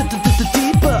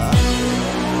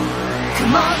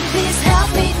 Come on, please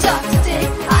help me talk today.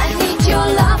 I need your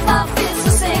love, I feel so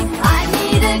sick. I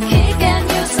need a kick and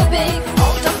you're so big.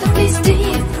 Oh, doctor, please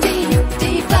deep, deep,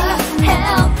 deeper.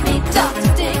 Help me talk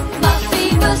today. My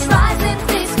fever's rising,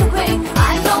 please go quick. I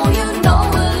know you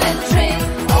know a little trick.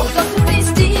 Oh, doctor, please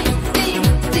deep, deep,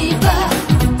 deeper.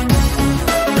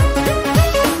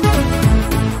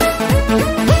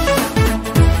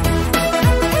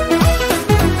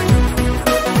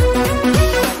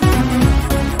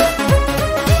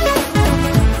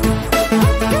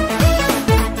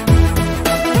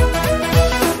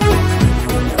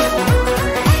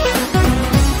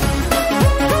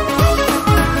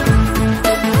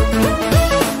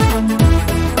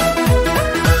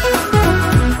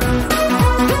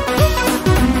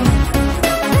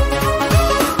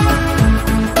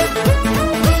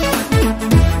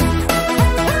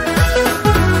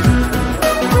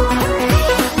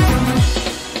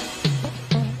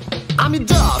 I'm your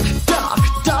Dr.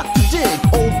 Dick.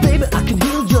 Oh, baby, I can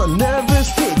heal your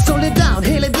nervous tick. So lay down,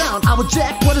 I will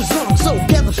check what is wrong. So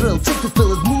get the thrill, take the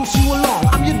pill, it moves you along.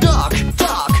 I'm your Dr.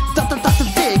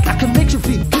 Dick. I can make you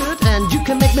feel good and you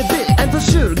can make me big. And for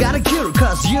sure, got a cure,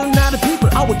 cause you're not a peeper.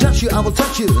 I will touch you deeper.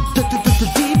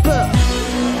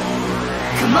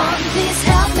 Come on, please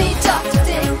help me talk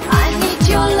today. I need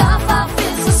your love, I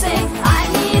feel so sick. I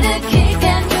need a kick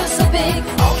and you're so big.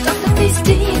 Oh, doctor, please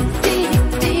deep, deep,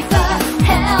 deeper.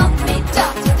 Help me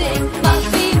talk today. My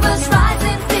fever's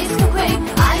rising, please go quick.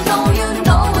 I know you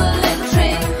know a little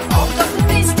trick. Oh, doctor,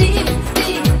 please deep,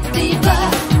 deep, deeper.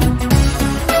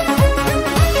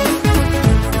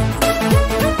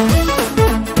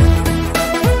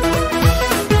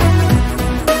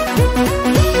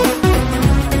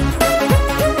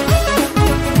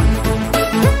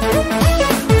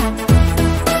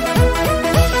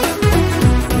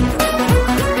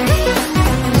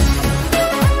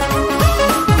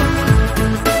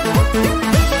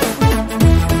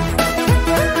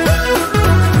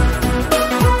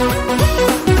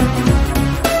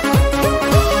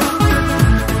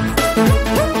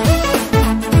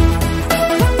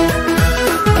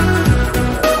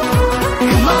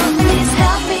 Come on, please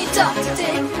help me talk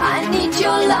today. I need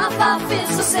your love, I feel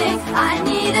so sick. I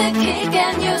need a kick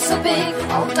and you're so big.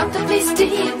 Oh, doctor, please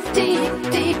deep, deep,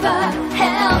 deeper.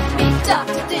 Help me talk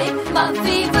today. My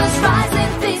fever's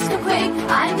rising, please go quick.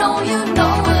 I know you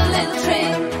know a little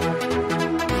trick.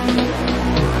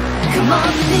 Come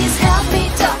on, please help me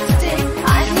talk today. I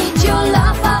need your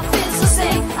love, I feel so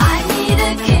sick. I need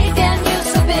a kick and you're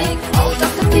so big. Oh,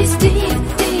 doctor, please deep,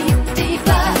 deep,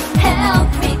 deeper. Help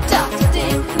me talk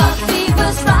today. My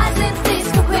fever's rising, please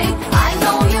go quick. I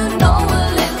know you know a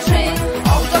little trick.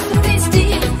 Oh, doctor, please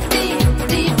deep, deep,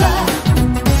 deeper.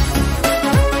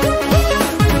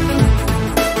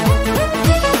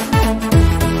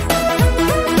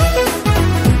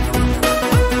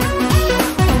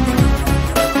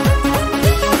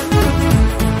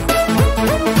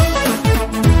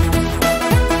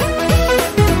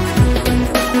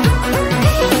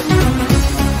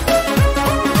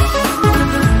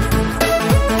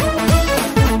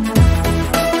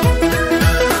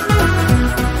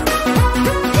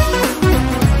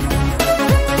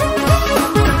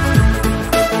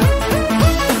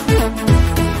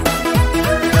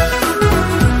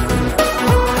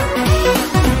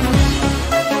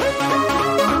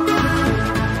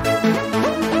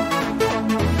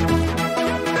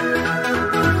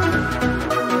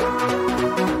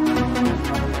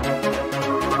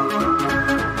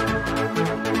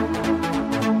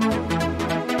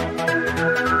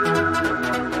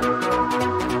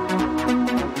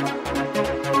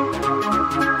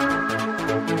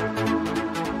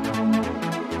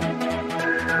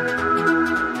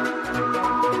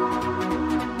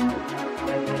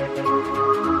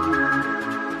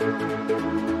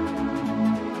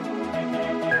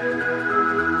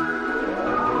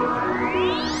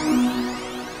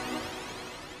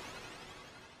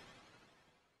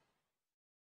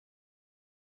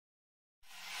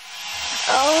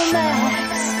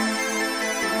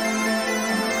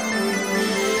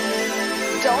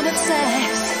 don't have sex.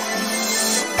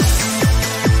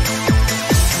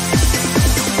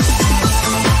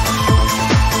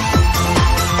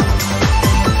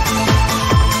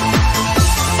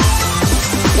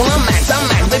 Well, I'm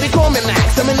Max, baby, call me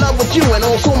Max. I'm in love with you and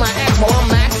also my ex. Well, I'm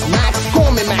Max,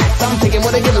 call me Max. I'm taking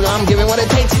what it gives, I'm giving what it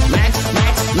takes. Max,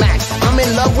 I'm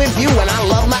in love with you and I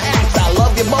love my ex. I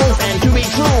love you both, and to be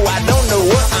true, I don't know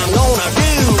what I'm gonna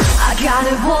do. I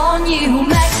gotta warn you,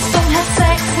 Max, don't have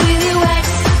sex with your ex.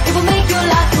 It will make your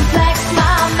life complex,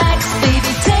 my Max.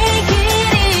 Baby, take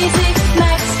it easy.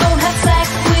 Max, don't have sex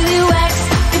with your ex.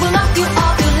 It will knock you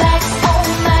off your legs. Oh,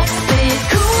 Max, be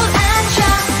cool and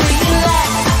just relax.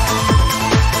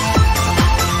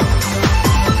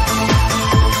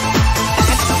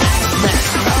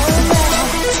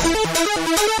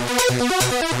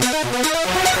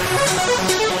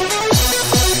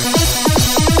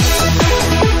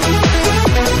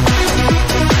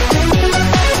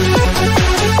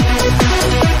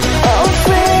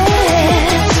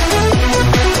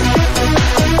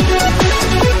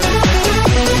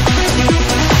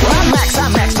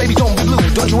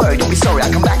 Don't you worry, don't be sorry,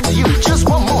 I'll come back to you. Just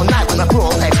one more night with my poor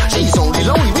old ex. She's only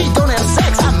lonely, we don't have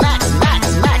sex. I'm Max.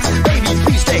 Baby,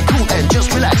 please stay cool and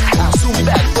just relax. I'll soon be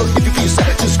back, but if you feel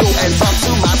sad, just go and talk to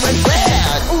my friend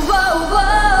Fred.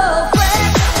 Whoa,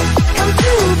 Fred, come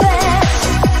to bed.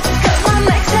 'Cause my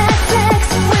Max has sex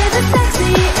with a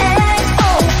sexy ex.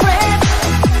 Oh, Fred,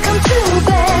 come to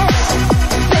bed.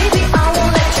 Baby, I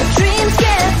won't let your dreams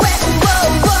get wet. Whoa,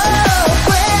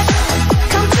 Fred,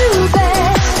 come to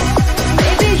bed.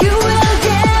 Baby, you will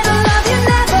get a love you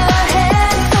never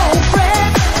had. Oh,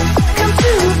 Fred, come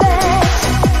to bed.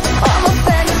 All my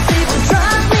fantasy will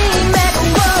drive me mad.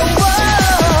 Whoa, oh,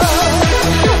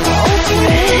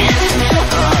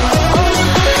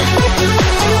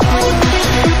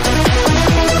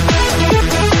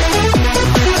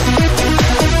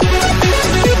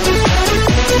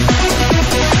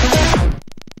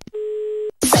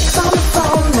 sex on the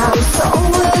phone, I'm so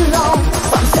alone.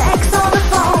 Some sex on the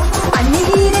phone, I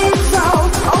need it all.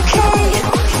 Okay,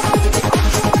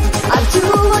 I'll do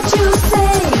what you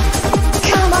say.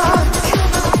 Come on,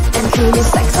 and give me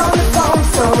sex on the phone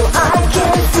so I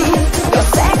can feel your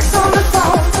sex on the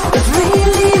phone. It's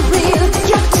really real,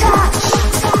 your touch.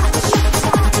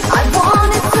 I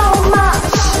want it so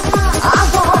much. I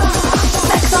want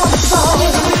sex on the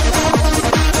phone.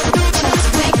 Just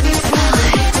make me fly.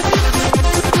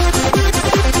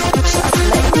 Just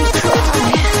make me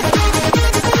cry.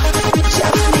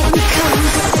 Just make me come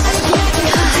and get me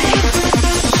high.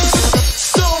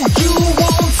 So you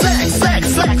want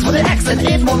sex with an X, and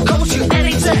it won't cost you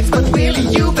any sex. But really,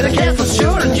 you better care for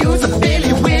sure and use a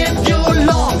Billy with your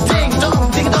long ding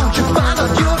dong. Don't you find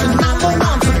out you're the number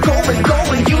one? So go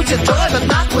and use your toy, but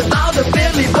not without a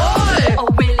Billy boy. Oh,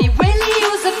 Willy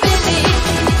use a Billy.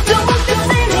 Don't be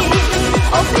silly.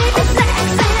 Oh, baby, sex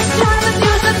is trying to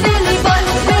use a Billy boy.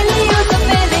 Oh, Willy use a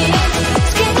Billy.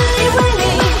 Skinny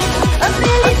Willy, a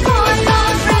Billy for your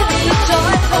frilly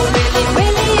joy. Oh,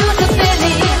 Willy use a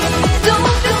Billy.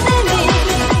 Don't be silly.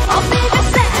 Oh, baby,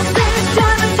 sex is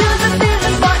trying to use a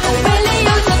Billy boy. Oh, Willy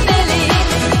use a Billy.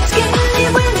 Skinny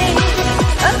Willy,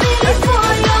 a Billy for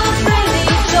your frilly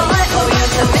joy. Oh,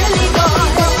 use a Billy boy.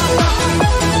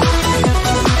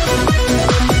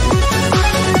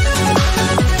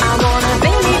 I want a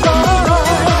Billy boy.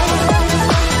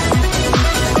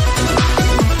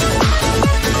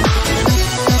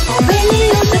 Oh, Billy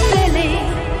use a Billy.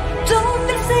 Don't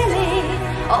be silly.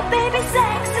 Oh, baby,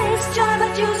 sex is joy,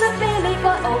 but use a Billy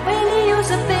boy. Oh, Billy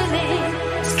use a Billy.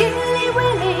 Skilly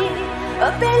Willy, a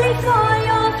Billy for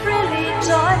your frilly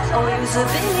joy. Oh, use a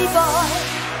Billy boy.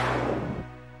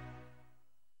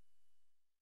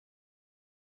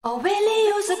 Oh, Willy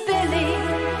use a Billy.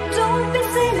 Don't be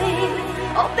silly.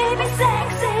 Oh, baby, sex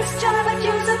is joy, but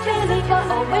use a Billy boy.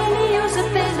 Oh, Willy use a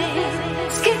Billy.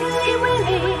 Skilly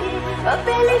Willy, a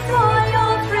Billy for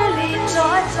your frilly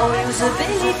joy. Oh, use a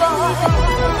Billy boy.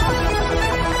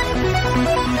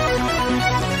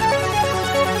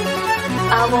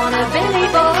 I want a Billy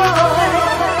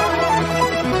boy.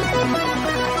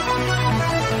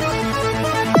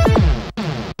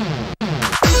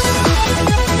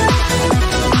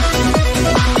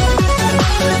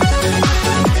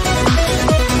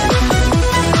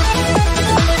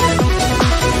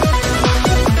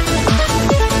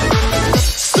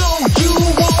 So you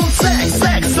want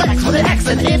sex with an X,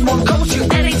 and it won't cost you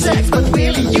any sex. But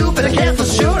really, you better care for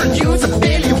sure and use a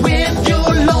Billy with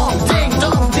your long ding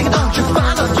dong. Don't you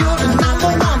find out you're the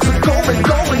number one? So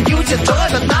go and use your toy,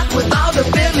 but not without a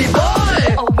Billy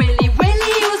boy. Oh, Willy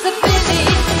use a Billy.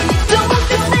 Don't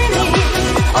be silly.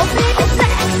 Oh, baby,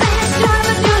 sex is trying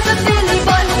to use a Billy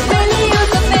boy.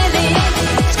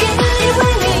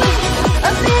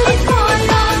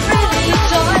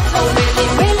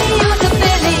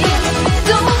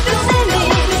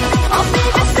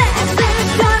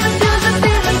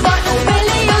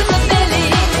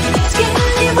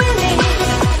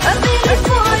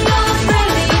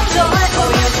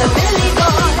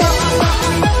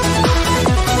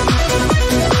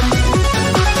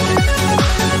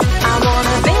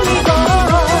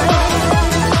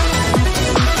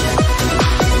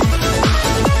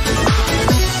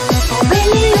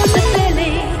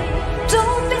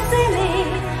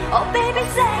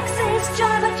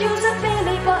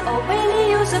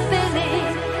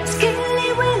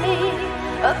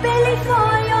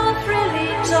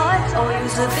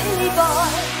 a Billy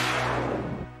boy.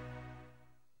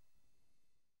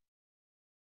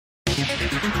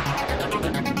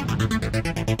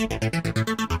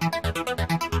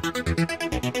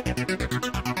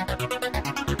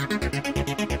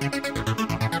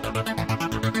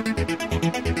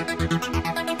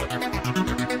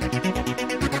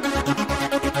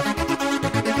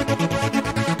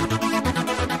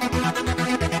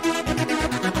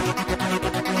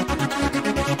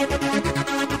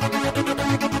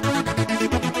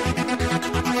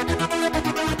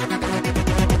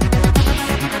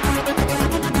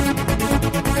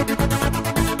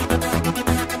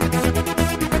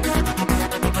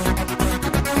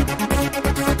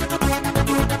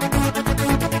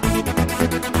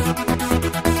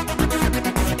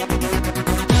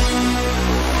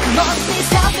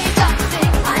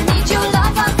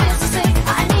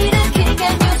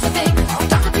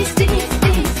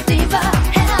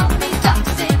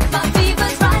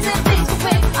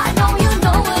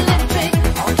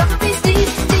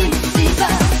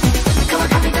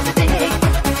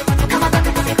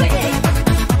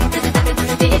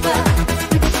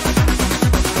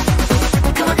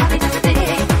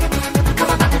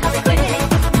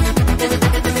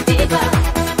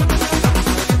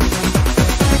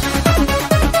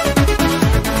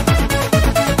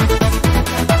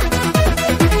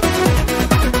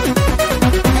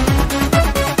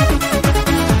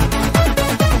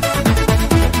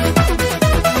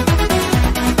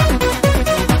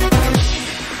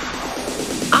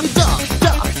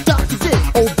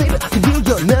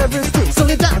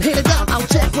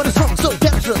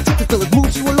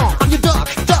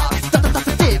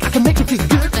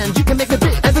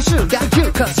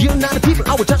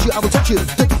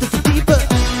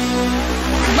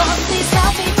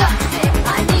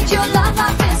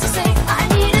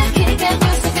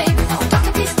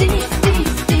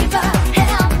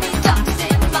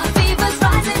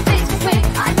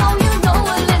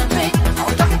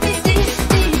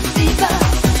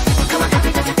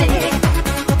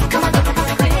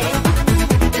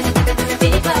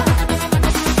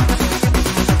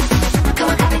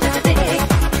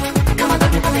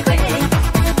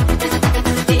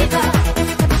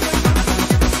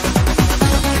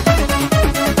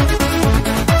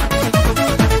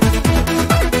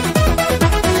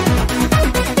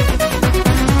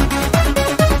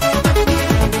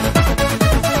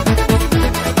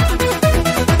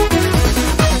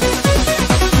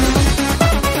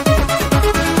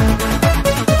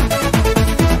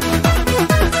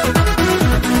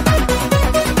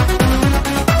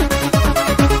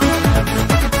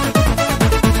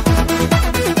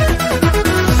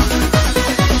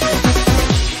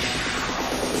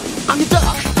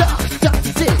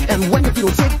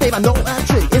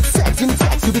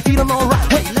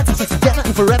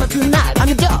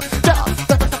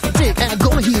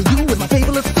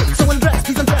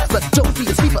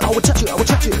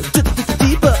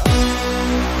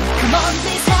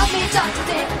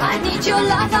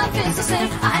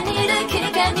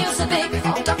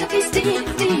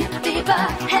 Deeper,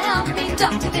 help me,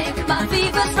 Dr. Dick. My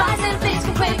fever's rising,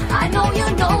 please quit. I know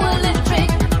you know a little.